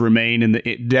odds remain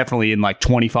definitely in like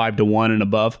 25-1 and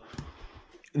above?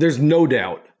 There's no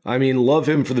doubt. I mean, love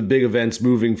him for the big events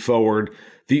moving forward.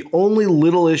 The only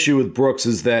little issue with Brooks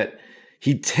is that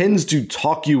he tends to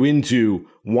talk you into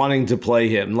wanting to play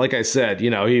him. Like I said,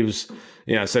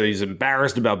 said he's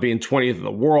embarrassed about being 20th in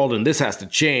the world and this has to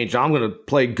change. I'm going to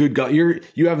play good golf.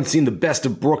 You haven't seen the best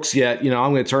of Brooks yet. I'm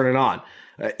going to turn it on.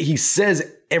 He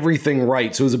says everything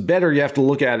right. So as a bettor, you have to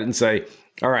look at it and say,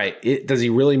 all right, does he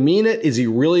really mean it? Is he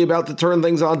really about to turn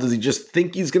things on? Does he just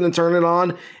think he's going to turn it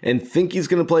on and think he's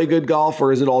going to play good golf?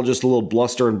 Or is it all just a little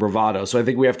bluster and bravado? So I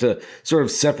think we have to sort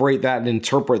of separate that and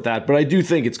interpret that. But I do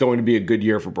think it's going to be a good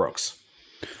year for Brooks.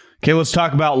 Okay, let's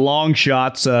talk about long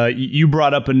shots. You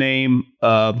brought up a name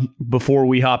before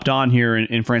we hopped on here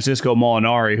in Francisco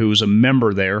Molinari, who was a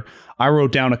member there. I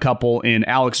wrote down a couple in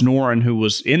Alex Noren, who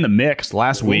was in the mix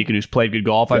last week and who's played good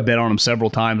golf. Yep. I've bet on him several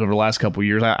times over the last couple of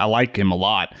years. I like him a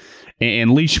lot.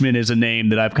 And Leishman is a name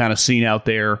that I've kind of seen out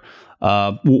there.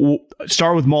 We'll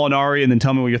start with Molinari and then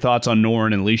tell me what your thoughts on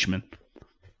Noren and Leishman.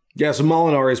 Yeah, so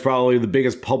Molinari is probably the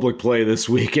biggest public play this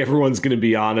week. Everyone's going to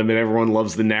be on him, and everyone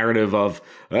loves the narrative of,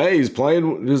 hey, he's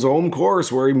playing his home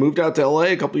course where he moved out to LA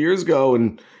a couple years ago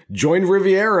and joined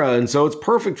Riviera, and so it's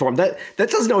perfect for him. That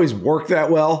doesn't always work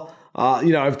that well.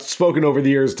 I've spoken over the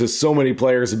years to so many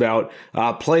players about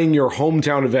playing your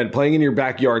hometown event, playing in your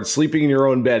backyard, sleeping in your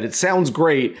own bed. It sounds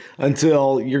great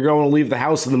until you're going to leave the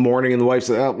house in the morning and the wife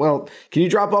says, well, can you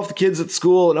drop off the kids at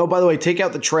school? And oh, by the way, take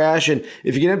out the trash. And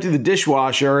if you can empty the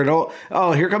dishwasher and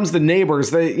oh, here comes the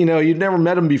neighbors. They, you'd never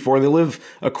met them before. They live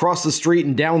across the street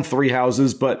and down 3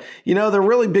 houses, but they're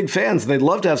really big fans and they'd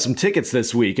love to have some tickets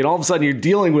this week. And all of a sudden you're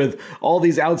dealing with all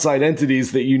these outside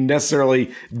entities that you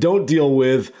necessarily don't deal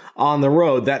with on the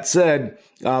road. That said,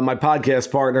 my podcast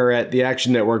partner at the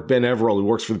Action Network, Ben Everill, who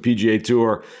works for the PGA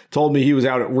Tour, told me he was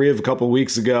out at Riv a couple of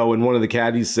weeks ago, and one of the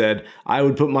caddies said, I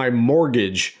would put my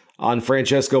mortgage on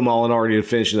Francesco Molinari to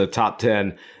finish in the top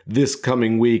 10 this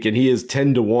coming week, and he is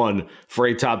 10-1 for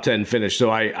a top 10 finish.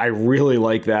 So I really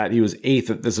like that. He was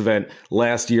 8th at this event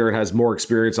last year and has more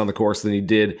experience on the course than he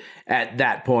did at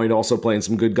that point, also playing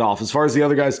some good golf. As far as the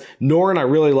other guys, Noren I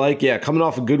really like. Yeah, coming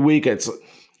off a good week.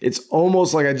 It's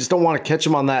almost like I just don't want to catch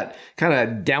him on that kind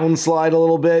of downslide a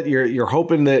little bit. You're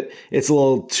hoping that it's a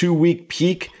little 2-week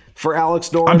peak for Alex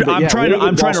Noren. I'm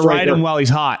trying to ride him while he's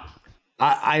hot.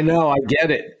 I know. I get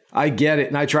it.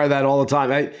 And I try that all the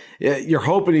time. You're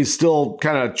hoping he's still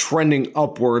kind of trending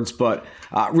upwards, but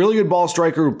really good ball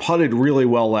striker who putted really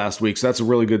well last week. So that's a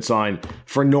really good sign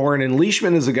for Noren. And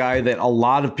Leishman is a guy that a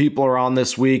lot of people are on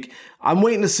this week. I'm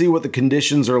waiting to see what the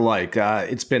conditions are like.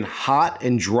 It's been hot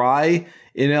and dry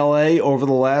in LA over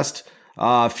the last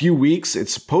few weeks.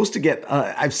 It's supposed to get,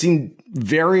 I've seen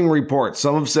varying reports.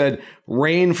 Some have said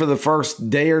rain for the first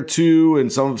day or two, and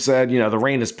some have said, the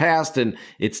rain has passed and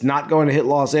it's not going to hit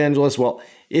Los Angeles. Well,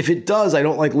 if it does, I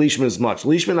don't like Leishman as much.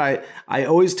 Leishman, I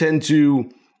always tend to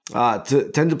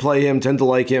play him, tend to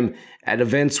like him at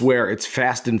events where it's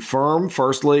fast and firm,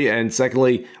 firstly, and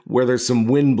secondly, where there's some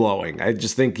wind blowing. I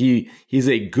just think he's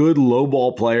a good low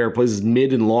ball player, plays his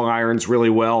mid and long irons really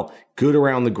well, good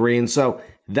around the green. So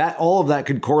that all of that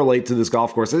could correlate to this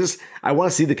golf course. I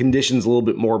want to see the conditions a little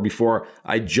bit more before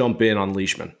I jump in on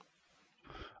Leishman.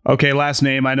 Okay, last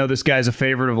name. I know this guy's a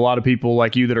favorite of a lot of people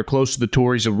like you that are close to the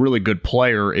tour. He's a really good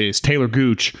player, is Taylor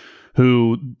Gooch,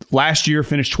 who last year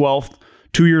finished 12th,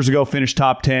 2 years ago finished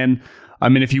top 10. I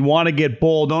mean, if you want to get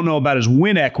bold, don't know about his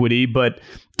win equity, but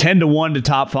 10-1 to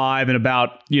top 5 and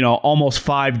about, almost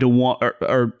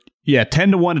 5-1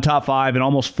 10-1 to top 5 and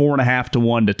almost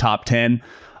 4.5-1 to top 10.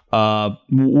 What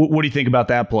do you think about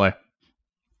that play?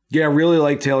 Yeah, I really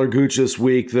like Taylor Gooch this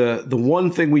week. The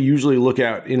one thing we usually look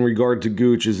at in regard to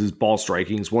Gooch is his ball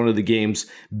striking. He's one of the game's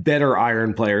better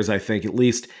iron players, I think, at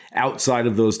least outside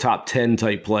of those top 10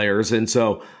 type players. And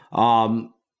so,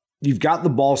 you've got the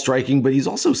ball striking, but he's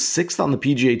also 6th on the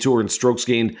PGA Tour in strokes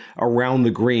gained around the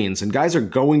greens. And guys are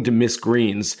going to miss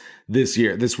greens this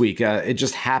week. It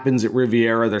just happens at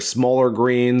Riviera. They're smaller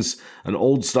greens, an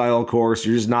old style course.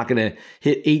 You're just not going to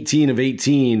hit 18 of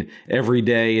 18 every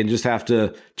day and just have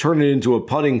to turn it into a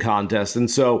putting contest. And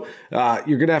so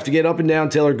you're going to have to get up and down.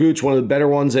 Taylor Gooch, one of the better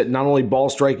ones at not only ball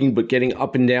striking, but getting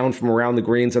up and down from around the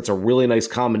greens. That's a really nice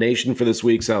combination for this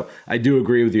week. So I do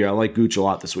agree with you. I like Gooch a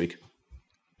lot this week.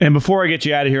 And before I get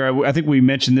you out of here, I think we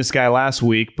mentioned this guy last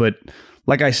week, but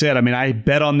like I said, I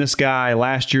bet on this guy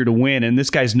last year to win, and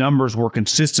this guy's numbers were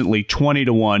consistently 20-1,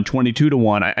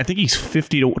 22-1. I think he's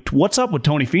 50 to. What's up with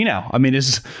Tony Finau?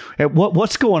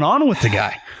 What's going on with the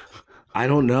guy? I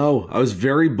don't know. I was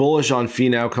very bullish on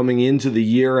Finau coming into the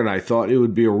year, and I thought it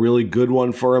would be a really good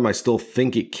one for him. I still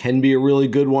think it can be a really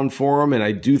good one for him, and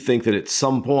I do think that at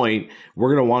some point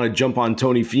we're going to want to jump on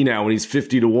Tony Finau when he's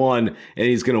 50-1 and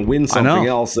he's going to win something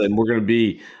else, and we're going to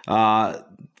be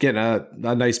getting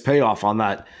a nice payoff on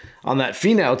that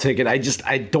Finau ticket.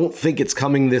 I don't think it's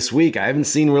coming this week. I haven't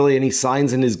seen really any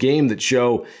signs in his game that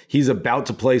show he's about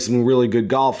to play some really good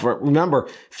golf. Remember,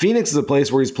 Phoenix is a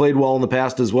place where he's played well in the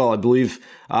past as well. I believe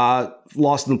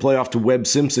lost in the playoff to Webb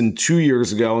Simpson 2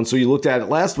 years ago. And so you looked at it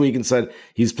last week and said,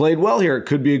 he's played well here. It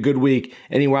could be a good week.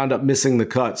 And he wound up missing the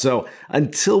cut. So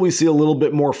until we see a little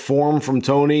bit more form from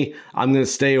Tony, I'm going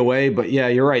to stay away. But yeah,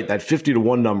 you're right. That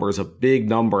 50-1 number is a big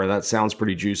number. And that sounds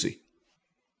pretty juicy.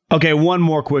 Okay, one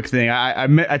more quick thing.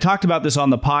 I talked about this on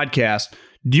the podcast.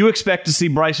 Do you expect to see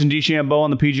Bryson DeChambeau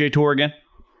on the PGA Tour again?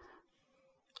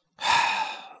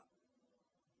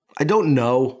 I don't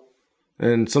know.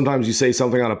 And sometimes you say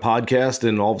something on a podcast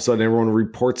and all of a sudden everyone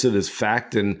reports it as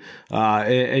fact and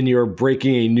you're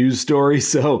breaking a news story.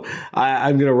 So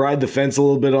I'm going to ride the fence a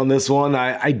little bit on this one.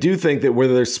 I do think that where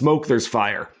there's smoke, there's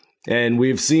fire. And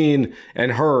we've seen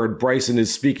and heard Bryson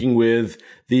is speaking with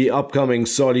the upcoming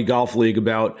Saudi Golf League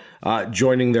about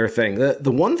joining their thing.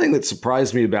 The one thing that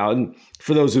surprised me about, and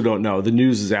for those who don't know, the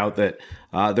news is out that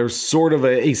there's sort of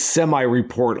a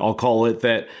semi-report, I'll call it,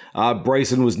 that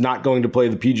Bryson was not going to play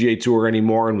the PGA Tour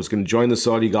anymore and was going to join the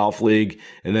Saudi Golf League.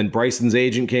 And then Bryson's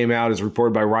agent came out, as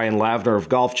reported by Ryan Lavner of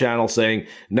Golf Channel, saying,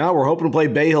 no, we're hoping to play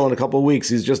Bay Hill in a couple of weeks.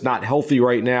 He's just not healthy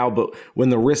right now, but when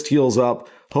the wrist heals up,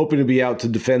 hoping to be out to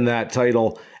defend that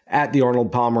title at the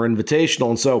Arnold Palmer Invitational.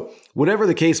 And so whatever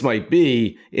the case might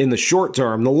be in the short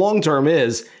term, the long term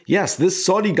is, yes, this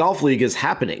Saudi Golf League is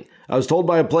happening. I was told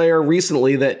by a player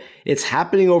recently that it's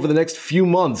happening over the next few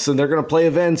months, and they're going to play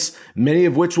events, many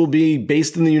of which will be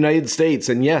based in the United States.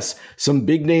 And yes, some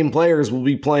big name players will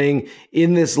be playing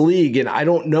in this league. And I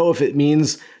don't know if it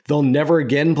means they'll never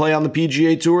again play on the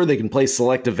PGA Tour. They can play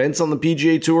select events on the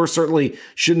PGA Tour. Certainly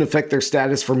shouldn't affect their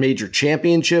status for major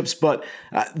championships, but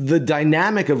the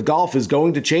dynamic of golf is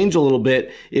going to change a little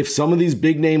bit if some of these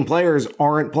big name players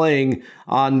aren't playing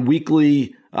on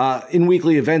in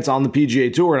weekly events on the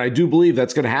PGA Tour. And I do believe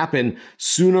that's going to happen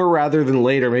sooner rather than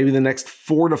later. Maybe the next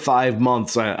 4 to 5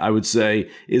 months, I would say,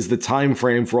 is the time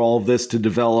frame for all of this to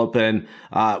develop. And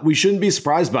we shouldn't be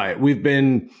surprised by it. We've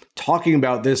been talking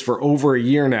about this for over a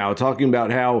year now, talking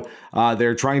about how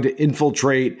they're trying to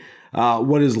infiltrate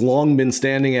what has long been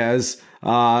standing as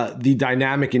the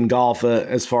dynamic in golf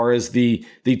as far as the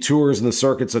tours and the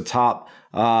circuits atop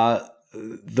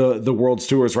the world's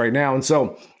tours right now. And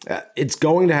so it's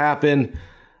going to happen.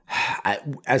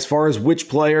 As far as which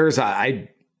players,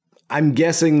 I'm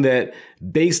guessing that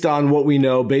based on what we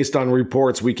know, based on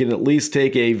reports, we can at least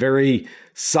take a very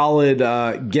solid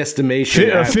guesstimation.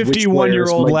 A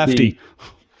 51-year-old lefty.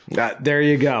 There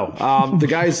you go. The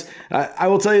guys, I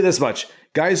will tell you this much.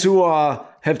 Guys who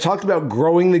have talked about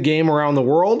growing the game around the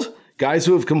world, guys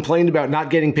who have complained about not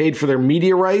getting paid for their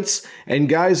media rights, and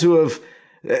guys who have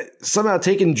somehow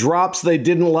taken drops they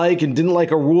didn't like and didn't like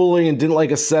a ruling and didn't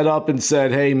like a setup and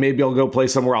said, hey, maybe I'll go play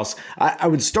somewhere else. I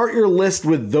would start your list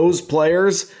with those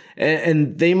players,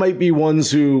 and they might be ones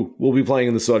who will be playing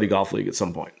in the Saudi Golf League at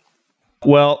some point.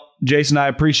 Well, Jason, I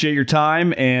appreciate your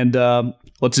time, and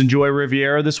let's enjoy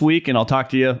Riviera this week, and I'll talk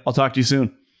to you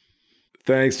soon.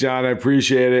 Thanks, John. I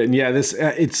appreciate it. And yeah,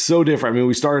 it's so different. I mean,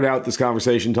 we started out this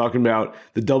conversation talking about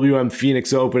the WM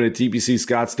Phoenix Open at TPC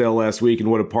Scottsdale last week and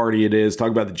what a party it is.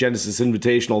 Talking about the Genesis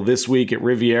Invitational this week at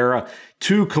Riviera.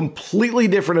 2 completely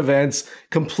different events,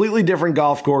 completely different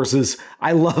golf courses.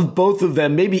 I love both of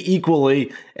them, maybe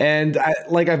equally. And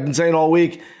like I've been saying all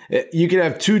week, you can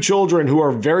have 2 children who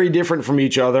are very different from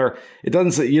each other. You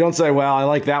don't say, well, I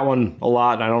like that one a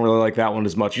lot and I don't really like that one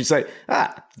as much. You say,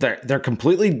 they're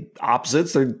completely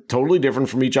opposites. They're totally different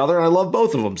from each other, and I love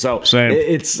both of them. So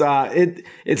it's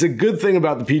a good thing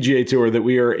about the PGA Tour that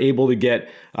we are able to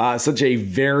get such a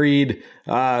varied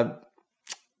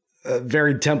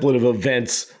template of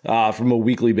events from a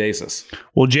weekly basis.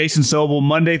 Well, Jason Sobel,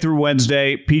 Monday through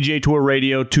Wednesday, PGA Tour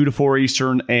Radio, 2 to 4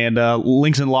 Eastern, and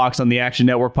Links and Locks on the Action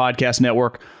Network Podcast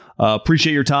Network.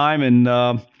 Appreciate your time, and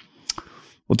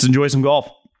let's enjoy some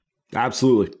golf.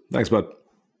 Absolutely. Thanks, bud.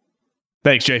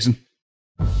 Thanks, Jason.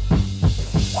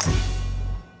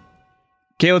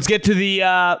 Okay, let's get to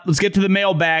the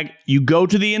mailbag. You go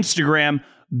to the Instagram,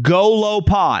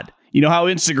 GoLowPod. You know how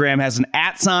Instagram has an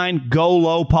 @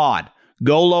 GoLowPod.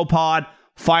 GoLowPod.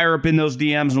 Fire up in those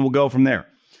DMs and we'll go from there.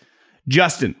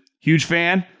 Justin, huge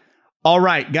fan. All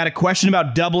right, got a question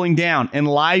about doubling down and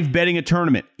live betting a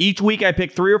tournament. Each week I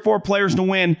pick 3 or 4 players to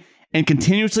win and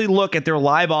continuously look at their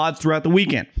live odds throughout the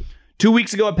weekend. 2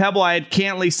 weeks ago at Pebble, I had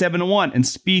Cantlay 7-1 and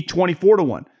Spieth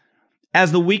 24-1.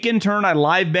 As the weekend turned, I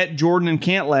live bet Jordan and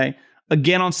Cantlay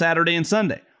again on Saturday and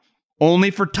Sunday,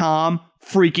 only for Tom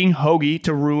freaking Hoge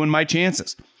to ruin my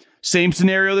chances. Same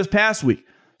scenario this past week.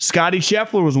 Scotty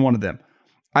Scheffler was one of them.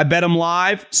 I bet him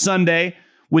live Sunday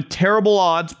with terrible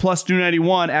odds, plus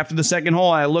 291 after the second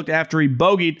hole. I looked after he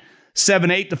bogeyed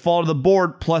 7-8 to fall to the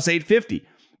board, plus 850,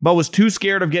 but was too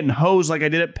scared of getting hosed like I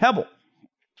did at Pebble.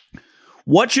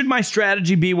 What should my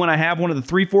strategy be when I have one of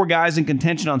the 3-4 guys in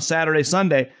contention on Saturday,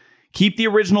 Sunday? Keep the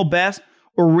original best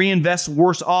or reinvest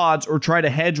worse odds or try to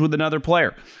hedge with another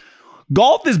player?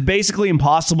 Golf is basically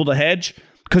impossible to hedge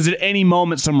because at any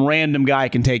moment some random guy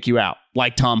can take you out,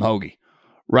 like Tom Hoge,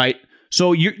 right?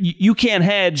 So you can't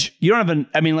hedge. You don't have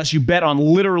unless you bet on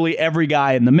literally every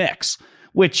guy in the mix,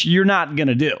 which you're not going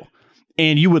to do.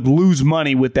 And you would lose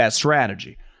money with that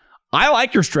strategy. I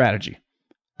like your strategy.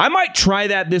 I might try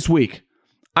that this week.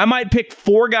 I might pick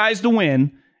 4 guys to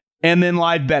win and then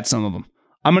live bet some of them.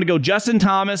 I'm going to go Justin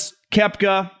Thomas,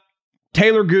 Koepka,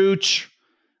 Taylor Gooch,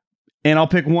 and I'll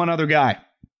pick one other guy,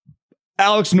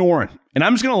 Alex Noren, and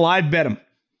I'm just going to live bet him.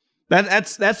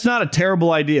 That's not a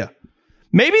terrible idea.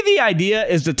 Maybe the idea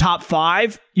is to top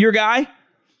 5 your guy.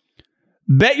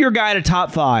 Bet your guy to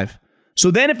top 5.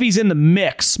 So then if he's in the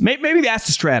mix, maybe that's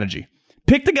the strategy.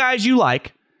 Pick the guys you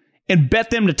like and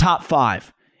bet them to top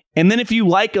 5. And then if you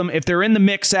like them, if they're in the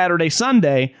mix Saturday,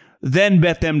 Sunday, then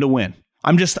bet them to win.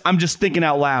 I'm just thinking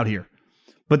out loud here.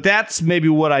 But that's maybe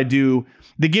what I do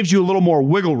that gives you a little more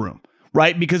wiggle room.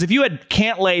 Right? Because if you had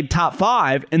Cantlay top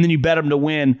 5 and then you bet him to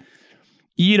win,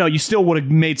 you still would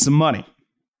have made some money.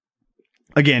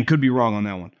 Again, could be wrong on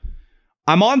that one.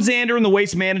 I'm on Xander in the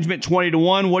Waste Management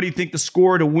 20-1. What do you think the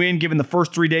score to win given the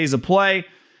first 3 days of play?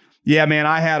 Yeah, man,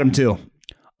 I had him too.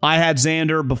 I had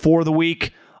Xander before the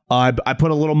week. I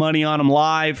put a little money on him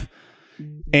live.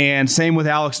 And same with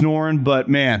Alex Noren. But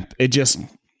man, it just,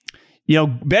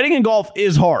 betting in golf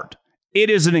is hard. It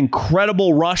is an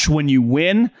incredible rush when you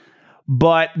win.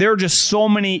 But there are just so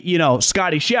many,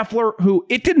 Scotty Scheffler, who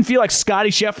it didn't feel like Scotty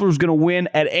Scheffler was going to win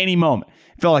at any moment.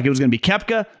 It felt like it was going to be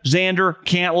Koepka, Xander,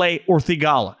 Cantlay, or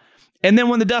Theegala. And then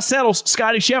when the dust settles,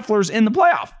 Scotty Scheffler's in the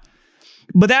playoff.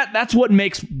 But that's what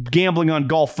makes gambling on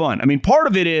golf fun. I mean, part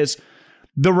of it is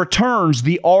the returns,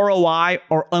 the ROI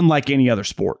are unlike any other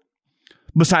sport.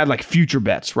 Besides like future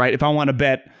bets, right? If I want to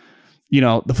bet,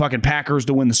 the fucking Packers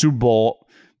to win the Super Bowl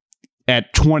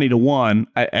at 20-1,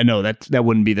 I know that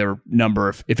wouldn't be their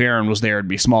number. If Aaron was there, it'd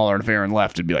be smaller. And if Aaron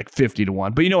left, it'd be like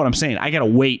 50-1. But you know what I'm saying? I got to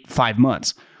wait 5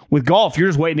 months. With golf, you're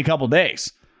just waiting a couple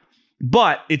days.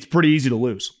 But it's pretty easy to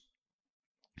lose.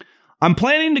 I'm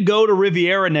planning to go to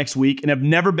Riviera next week and have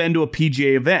never been to a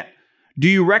PGA event. Do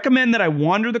you recommend that I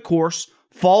wander the course,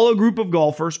 follow a group of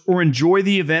golfers, or enjoy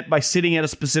the event by sitting at a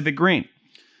specific green?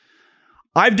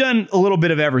 I've done a little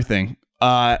bit of everything.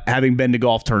 Having been to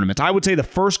golf tournaments. I would say the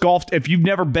first golf, if you've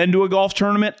never been to a golf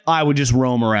tournament, I would just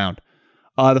roam around.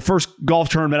 The first golf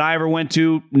tournament I ever went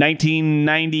to,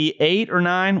 1998 or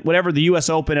 9, whatever, the U.S.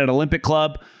 Open at Olympic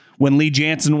Club, when Lee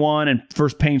Janzen won and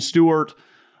first Payne Stewart,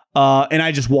 and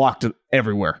I just walked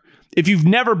everywhere. If you've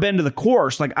never been to the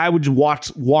course, like I would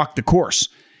just walk the course.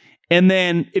 And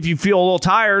then if you feel a little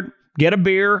tired, get a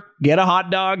beer, get a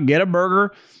hot dog, get a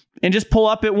burger, and just pull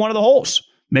up at one of the holes.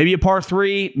 Maybe a par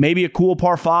 3, maybe a cool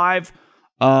par 5,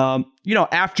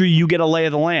 after you get a lay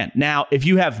of the land. Now, if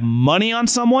you have money on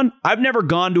someone, I've never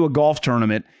gone to a golf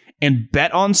tournament and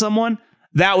bet on someone.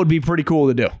 That would be pretty cool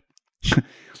to do.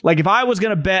 Like if I was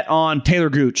going to bet on Taylor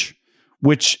Gooch,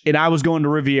 and I was going to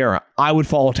Riviera, I would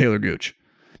follow Taylor Gooch.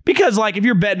 Because like if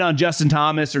you're betting on Justin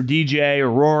Thomas or DJ or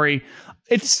Rory,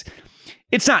 it's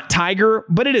not Tiger,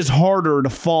 but it is harder to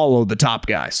follow the top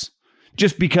guys.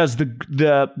 Just because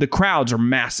the crowds are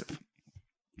massive.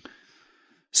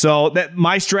 So that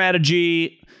my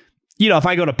strategy, if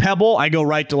I go to Pebble, I go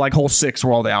right to like hole 6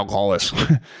 where all the alcohol is.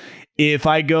 If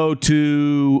I go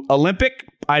to Olympic,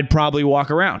 I'd probably walk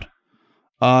around.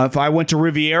 If I went to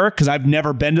Riviera, because I've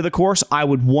never been to the course, I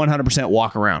would 100%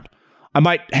 walk around. I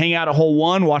might hang out at hole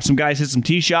 1, watch some guys hit some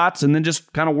tee shots, and then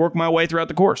just kind of work my way throughout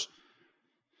the course.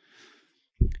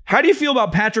 How do you feel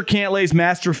about Patrick Cantlay's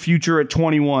Master future at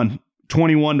 21-1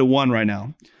 right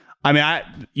now? I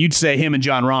mean, you'd say him and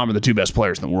Jon Rahm are the 2 best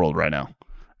players in the world right now.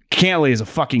 Cantlay is a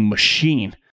fucking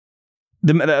machine.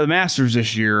 The Masters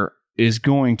this year is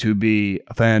going to be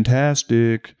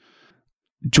fantastic.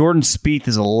 Jordan Spieth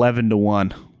is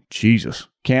 11-1. Jesus.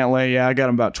 Cantlay, yeah, I got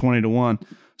him about 20-1.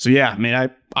 So yeah, I mean,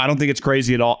 I don't think it's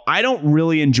crazy at all. I don't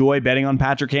really enjoy betting on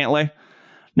Patrick Cantlay.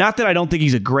 Not that I don't think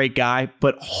he's a great guy,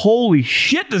 but holy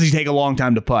shit does he take a long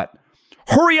time to putt.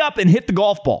 Hurry up and hit the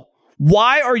golf ball.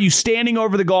 Why are you standing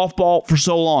over the golf ball for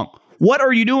so long? What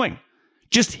are you doing?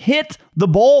 Just hit the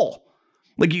ball.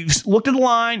 Like, you've looked at the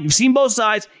line, you've seen both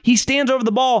sides. He stands over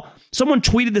the ball. Someone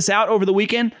tweeted this out over the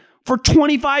weekend for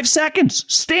 25 seconds,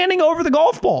 standing over the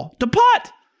golf ball to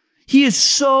putt. He is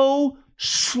so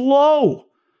slow.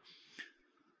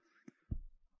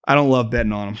 I don't love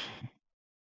betting on him.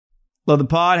 Love the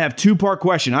pod. Have two-part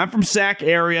question. I'm from Sac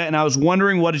area, and I was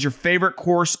wondering, what is your favorite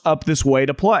course up this way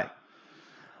to play?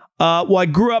 Well, I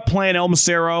grew up playing El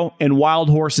Macero and Wild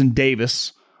Horse in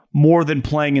Davis more than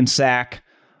playing in Sac.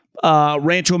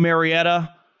 Rancho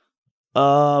Marietta.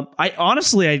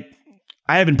 I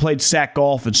haven't played Sac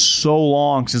golf in so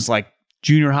long, since like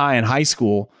junior high and high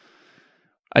school.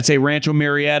 I'd say Rancho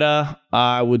Marietta.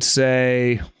 I would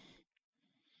say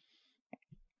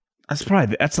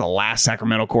that's the last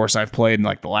Sacramento course I've played in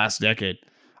like the last decade.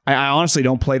 I honestly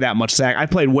don't play that much Sac. I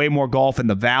played way more golf in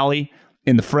the Valley,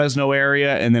 in the Fresno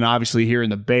area, and then obviously here in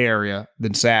the Bay Area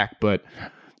than Sac. But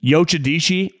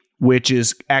Yochadishi, which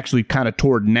is actually kind of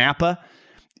toward Napa,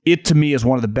 it to me is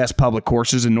one of the best public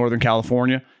courses in Northern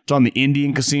California. It's on the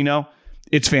Indian Casino.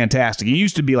 It's fantastic. It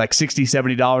used to be like $60,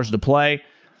 $70 to play.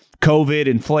 COVID,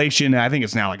 inflation, I think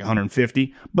it's now like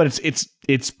 $150, but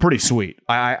it's pretty sweet.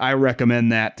 I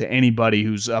recommend that to anybody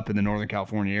who's up in the Northern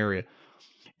California area.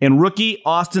 And rookie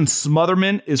Austin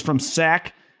Smotherman is from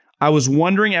Sac. I was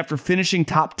wondering, after finishing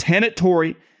top 10 at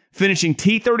Torrey, finishing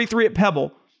T33 at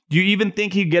Pebble, do you even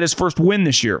think he'd get his first win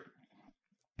this year?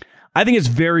 I think it's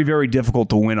very, very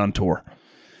difficult to win on tour.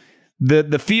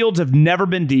 The fields have never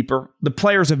been deeper. The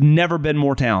players have never been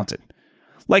more talented.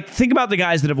 Like, think about the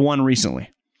guys that have won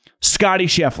recently. Scotty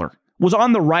Scheffler was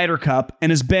on the Ryder Cup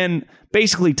and has been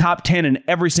basically top 10 in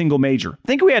every single major.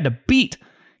 Think we had to beat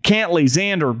Cantlay,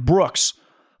 Xander, Brooks.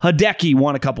 Hideki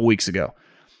won a couple weeks ago.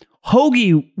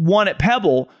 Hoagie won at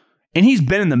Pebble, and he's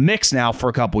been in the mix now for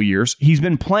a couple years. He's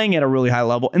been playing at a really high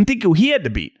level, and think who he had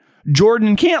to beat. Jordan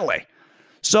and Cantlay.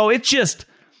 So it's just,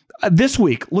 this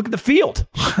week, look at the field.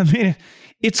 I mean,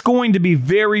 it's going to be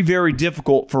very, very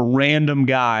difficult for random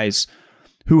guys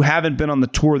who haven't been on the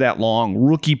tour that long,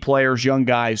 rookie players, young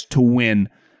guys, to win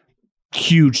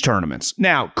huge tournaments.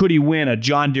 Now, could he win a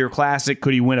John Deere Classic?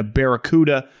 Could he win a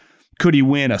Barracuda? Could he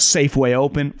win a Safeway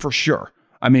Open? For sure.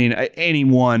 I mean,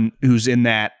 anyone who's in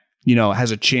that, has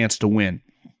a chance to win.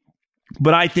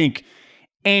 But I think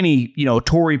any,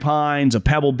 Torrey Pines, a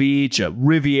Pebble Beach, a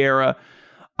Riviera,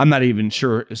 I'm not even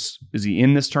sure, is he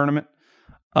in this tournament?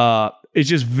 It's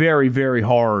just very, very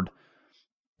hard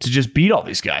to just beat all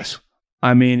these guys.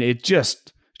 I mean, it's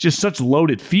just such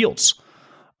loaded fields.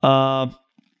 So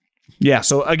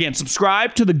again,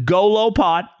 subscribe to the Go Low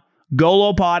Pod. Go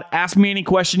Low Pod. Ask me any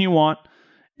question you want,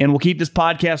 and we'll keep this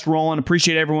podcast rolling.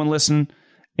 Appreciate everyone listening,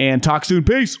 and talk soon.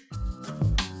 Peace.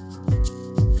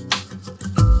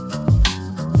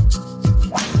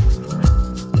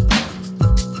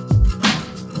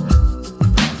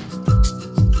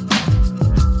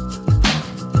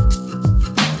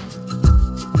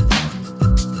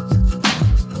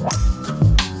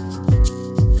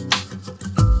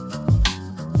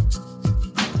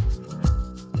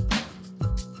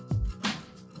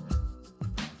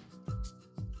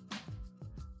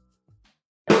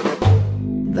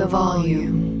 The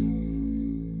volume.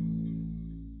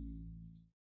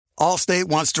 Allstate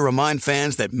wants to remind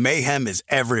fans that mayhem is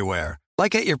everywhere,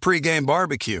 like at your pregame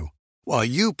barbecue. While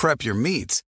you prep your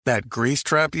meats, that grease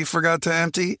trap you forgot to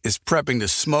empty is prepping to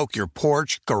smoke your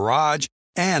porch, garage,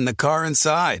 and the car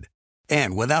inside.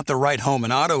 And without the right home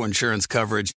and auto insurance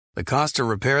coverage, the cost to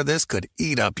repair this could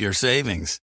eat up your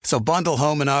savings. So bundle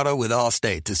home and auto with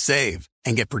Allstate to save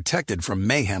and get protected from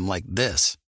mayhem like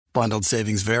this. Bundled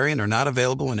savings vary and are not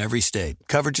available in every state.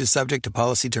 Coverage is subject to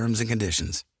policy terms and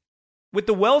conditions. With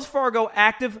the Wells Fargo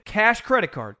Active Cash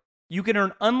Credit Card, you can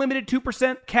earn unlimited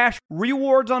 2% cash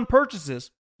rewards on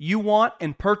purchases you want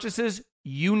and purchases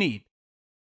you need.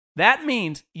 That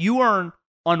means you earn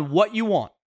on what you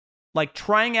want, like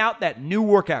trying out that new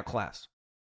workout class,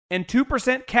 and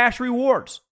 2% cash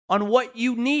rewards on what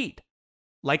you need,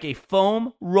 like a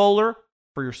foam roller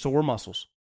for your sore muscles.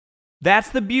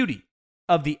 That's the beauty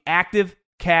of the Active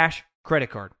Cash Credit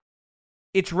Card.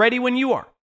 It's ready when you are,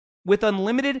 with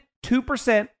unlimited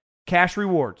 2% cash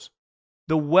rewards.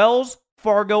 The Wells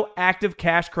Fargo Active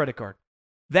Cash Credit Card.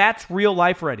 That's real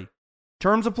life ready.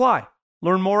 Terms apply.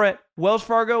 Learn more at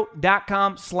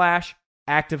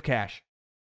wellsfargo.com/activecash.